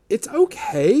it. It's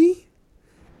okay.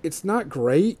 It's not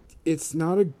great. It's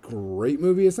not a great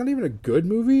movie. It's not even a good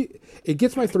movie. It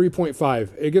gets my 3.5.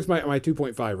 It gets my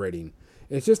 2.5 rating.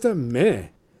 It's just a meh.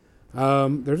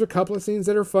 There's a couple of scenes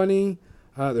that are funny.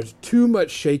 There's too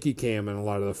much shaky cam in a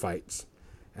lot of the fights.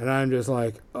 And I'm just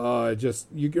like,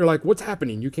 you're like, what's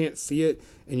happening? You can't see it,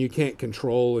 and you can't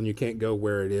control, and you can't go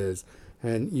where it is.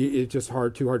 And it's just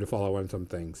too hard to follow on some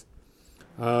things.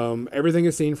 Everything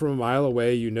is seen from a mile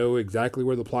away. You know exactly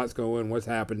where the plot's going, what's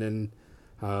happening.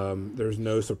 There's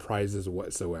no surprises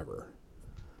whatsoever.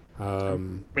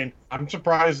 I'm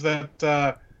surprised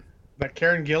that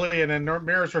Karen Gillan and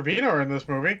Mira Sorvino are in this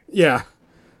movie. Yeah.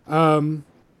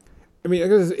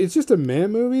 It's just a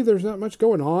man movie. There's not much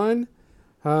going on.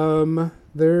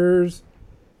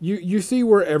 You see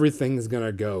where everything's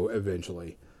gonna go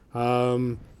eventually.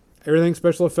 Everything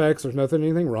special effects. There's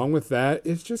anything wrong with that.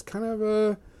 It's just kind of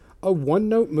a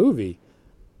one-note movie.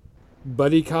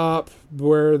 Buddy cop,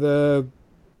 where the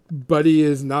buddy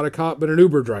is not a cop but an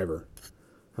Uber driver.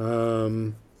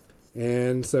 And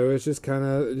so it's just kind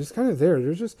of there.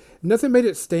 There's just nothing made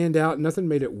it stand out. Nothing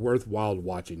made it worthwhile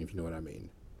watching, if you know what I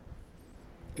mean.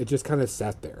 It just kind of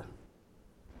sat there.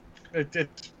 It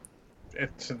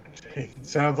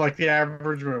sounds like the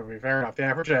average movie. Fair enough. The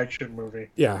average action movie.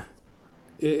 Yeah.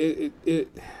 I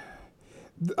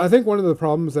think one of the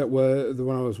problems that was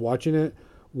when I was watching it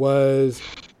was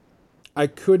I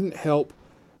couldn't help,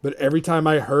 but every time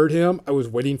I heard him, I was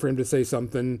waiting for him to say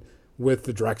something with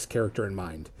the Drax character in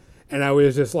mind. And I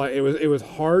was just like, it was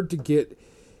hard to get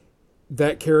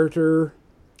that character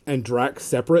and Drax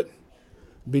separate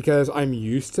because I'm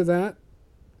used to that.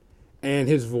 And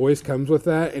his voice comes with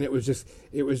that. And it was just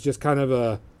kind of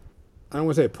I don't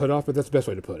want to say a put off, but that's the best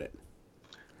way to put it.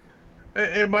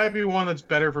 It might be one that's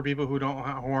better for people who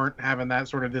aren't having that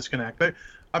sort of disconnect. I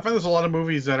find there's a lot of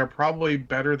movies that are probably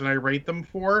better than I rate them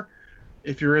for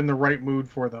if you're in the right mood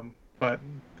for them. But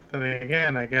then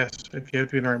again, I guess if you have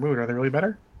to be in the right mood, are they really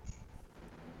better?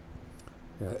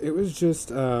 Yeah, it was just,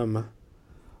 I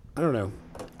don't know.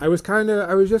 It was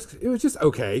just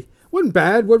okay. Wasn't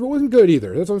bad, but it wasn't good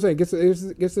either. That's what I'm saying. Gets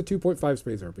the 2.5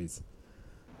 space herpes.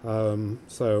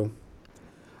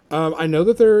 I know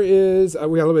that there is, we got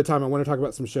a little bit of time. I want to talk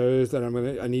about some shows that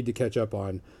I need to catch up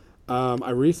on.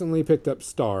 I recently picked up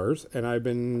Stars, and I've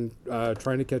been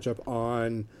trying to catch up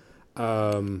on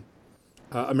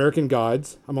American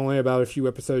Gods. I'm only about a few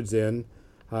episodes in,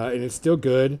 and it's still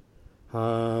good.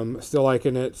 Still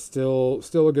liking it. Still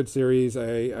a good series.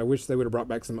 I wish they would have brought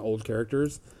back some old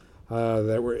characters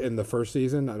that were in the first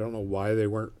season. I don't know why they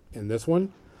weren't in this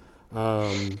one.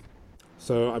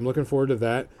 So I'm looking forward to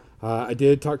that. I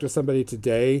did talk to somebody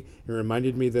today and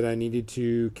reminded me that I needed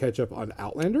to catch up on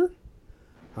Outlander.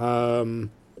 I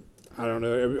don't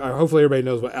know. Hopefully everybody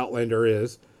knows what Outlander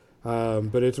is.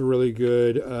 But it's a really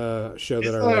good show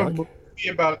that I like. Movie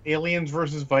about aliens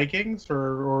versus Vikings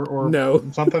or no.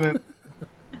 Something?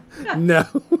 No.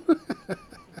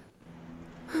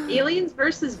 Aliens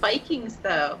versus Vikings,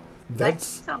 though. That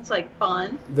sounds like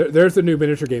fun. There's a new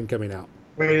miniature game coming out.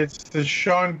 Wait, it's the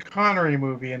Sean Connery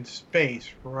movie in space,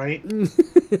 right?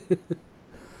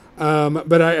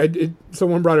 But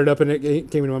someone brought it up and it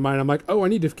came into my mind. I'm like, oh, I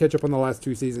need to catch up on the last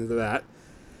 2 seasons of that.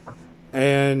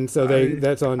 And so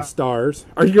that's on Stars.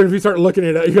 Are you going to start looking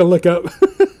at it? You're going to look up?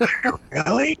 I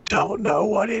really don't know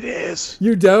what it is.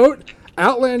 You don't?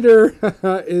 Outlander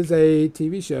is a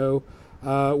TV show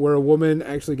where a woman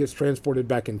actually gets transported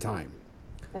back in time.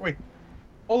 Wait,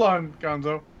 hold on,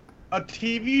 Gonzo. A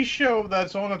TV show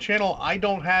that's on a channel I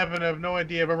don't have and have no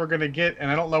idea if I'm ever going to get,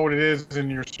 and I don't know what it is, and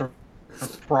you're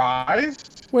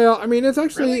surprised? Well, I mean, it's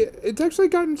actually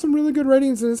gotten some really good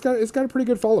ratings, and it's got a pretty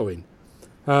good following.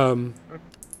 And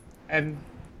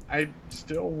I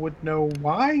still would know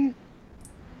why?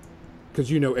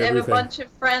 Because you know everything. I have a bunch of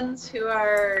friends who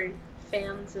are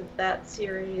fans of that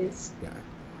series. Yeah.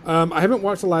 I haven't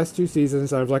watched the last 2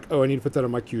 seasons. I was like, oh, I need to put that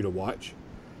on my queue to watch,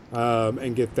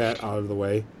 and get that out of the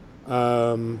way.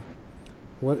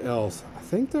 What else? I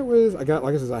think that was I got.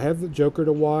 Like I said, I have the Joker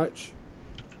to watch.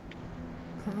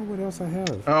 I don't know what else I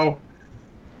have.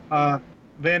 Oh,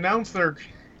 they announced they're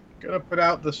gonna put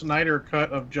out the Snyder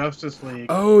cut of Justice League.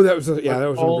 Oh, that was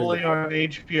only on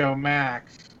HBO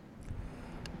Max.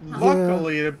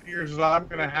 Luckily, it appears that I'm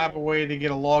gonna have a way to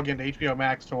get a login to HBO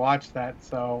Max to watch that.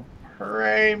 So,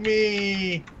 hooray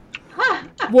me!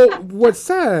 Well, what's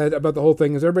sad about the whole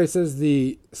thing is everybody says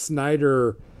the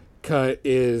Snyder cut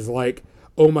is like,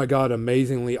 oh my god,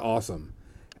 amazingly awesome,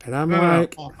 and I'm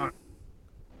like,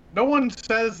 no one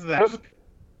says that.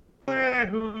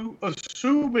 Who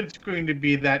assume it's going to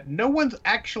be that? No one's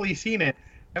actually seen it,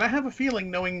 and I have a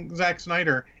feeling, knowing Zack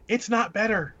Snyder, it's not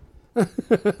better. But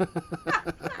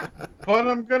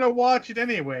I'm gonna watch it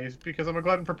anyways because I'm a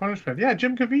glutton for punishment. Yeah,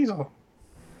 Jim Caviezel.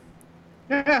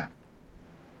 Yeah.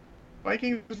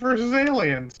 Vikings versus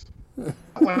Aliens.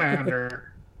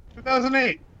 Outlander.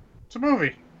 2008. It's a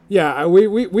movie. Yeah,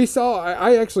 we saw.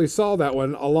 I actually saw that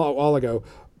one a while ago,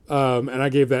 and I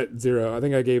gave that 0. I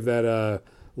think I gave that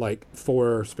like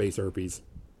 4 space herpes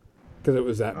because it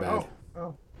was that bad.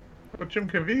 Oh, but Jim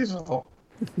Caviezel.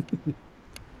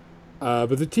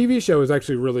 But the TV show is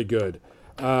actually really good.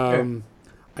 I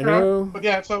know. But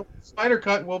yeah, so Snyder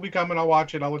Cut will be coming. I'll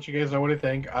watch it. I'll let you guys know what I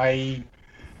think. I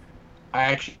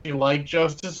actually like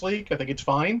Justice League. I think it's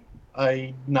fine.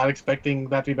 I'm not expecting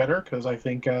that to be better because I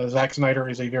think Zack Snyder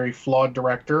is a very flawed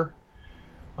director.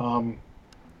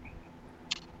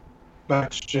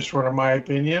 That's just sort of my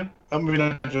opinion. I mean,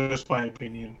 not just my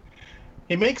opinion.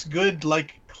 He makes good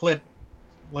clip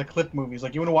movies.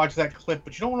 Like you want to watch that clip,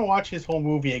 but you don't want to watch his whole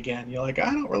movie again. You're like,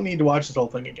 I don't really need to watch this whole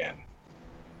thing again.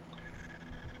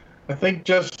 I think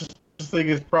Justice League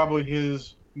is probably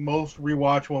his most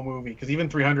rewatchable movie because even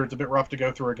 300 is a bit rough to go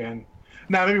through again.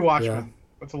 Now maybe Watchmen. Yeah.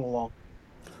 That's a little long.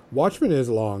 Watchmen is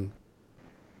long.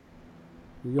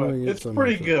 But it's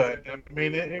pretty good. I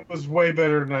mean, it was way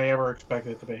better than I ever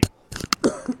expected it to be.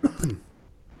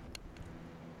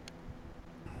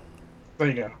 There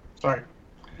you go. Sorry.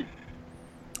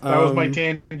 That was my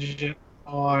tangent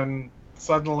on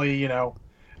suddenly,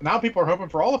 now people are hoping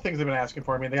for all the things they've been asking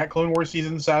for. I mean, they got Clone Wars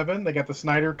Season 7. They got the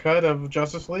Snyder Cut of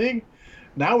Justice League.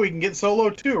 Now we can get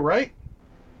Solo 2, right?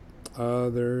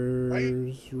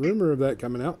 There's rumor of that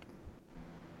coming out.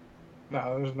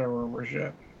 No, there's no rumors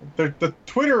yet. The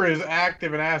Twitter is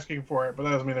active and asking for it, but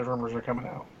that doesn't mean there's rumors are coming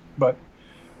out. But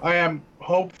I am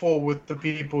hopeful with the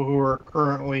people who are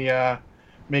currently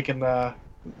making the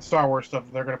Star Wars stuff.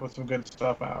 They're going to put some good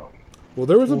stuff out. Well,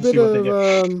 there was a bit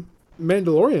of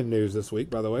Mandalorian news this week,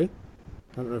 by the way.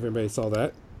 I don't know if anybody saw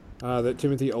that. That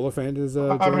Timothy Olyphant is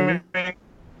joining.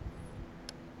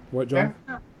 What, John?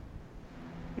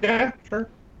 Yeah, sure.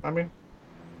 I mean,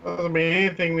 doesn't mean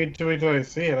anything until we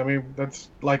see it. I mean, that's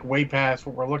like way past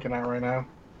what we're looking at right now.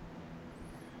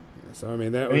 Yeah, so I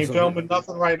mean, that ain't filming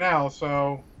nothing right now,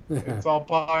 so it's all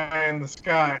pie in the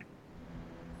sky.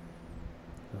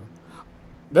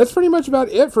 That's pretty much about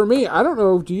it for me. I don't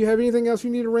know. Do you have anything else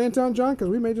you need to rant on, John? Because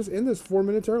we may just end this 4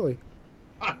 minutes early.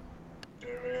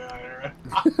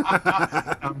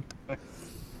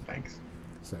 Thanks.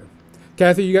 So,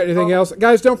 Kathy, you got anything else?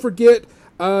 Guys, don't forget,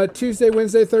 Tuesday,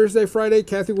 Wednesday, Thursday, Friday,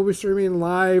 Kathy will be streaming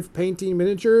live painting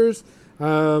miniatures.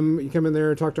 You come in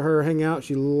there and talk to her, hang out.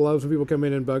 She loves when people come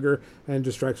in and bug her and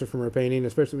distracts her from her painting,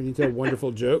 especially when you tell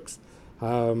wonderful jokes.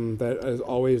 That is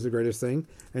always the greatest thing.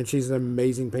 And she's an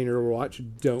amazing painter to watch.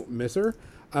 Don't miss her.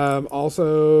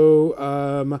 Also,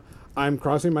 I'm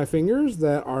crossing my fingers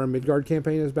that our Midgard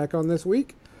campaign is back on this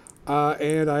week.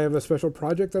 And I have a special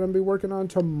project that I'm going to be working on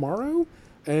tomorrow.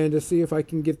 And to see if I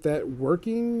can get that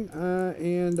working.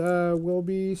 And we'll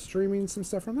be streaming some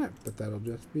stuff from that. But that'll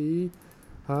just be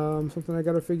something I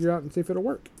got to figure out and see if it'll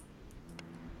work.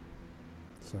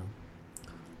 So,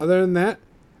 other than that,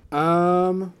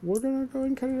 we're going to go ahead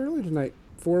and cut it early tonight.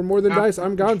 For More Than Dice,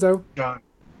 I'm Gonzo. John.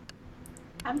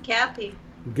 I'm Kathy.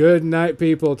 Good night,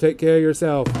 people. Take care of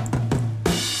yourself.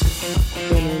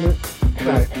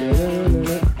 Night.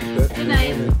 Good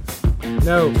night.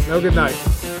 No good night.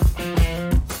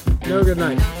 No good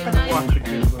night. Watch a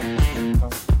good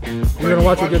movie. You're gonna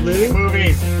watch a good movie?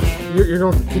 Movies. You're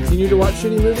gonna continue to watch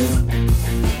shitty movies?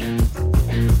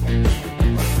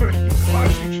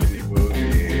 Watching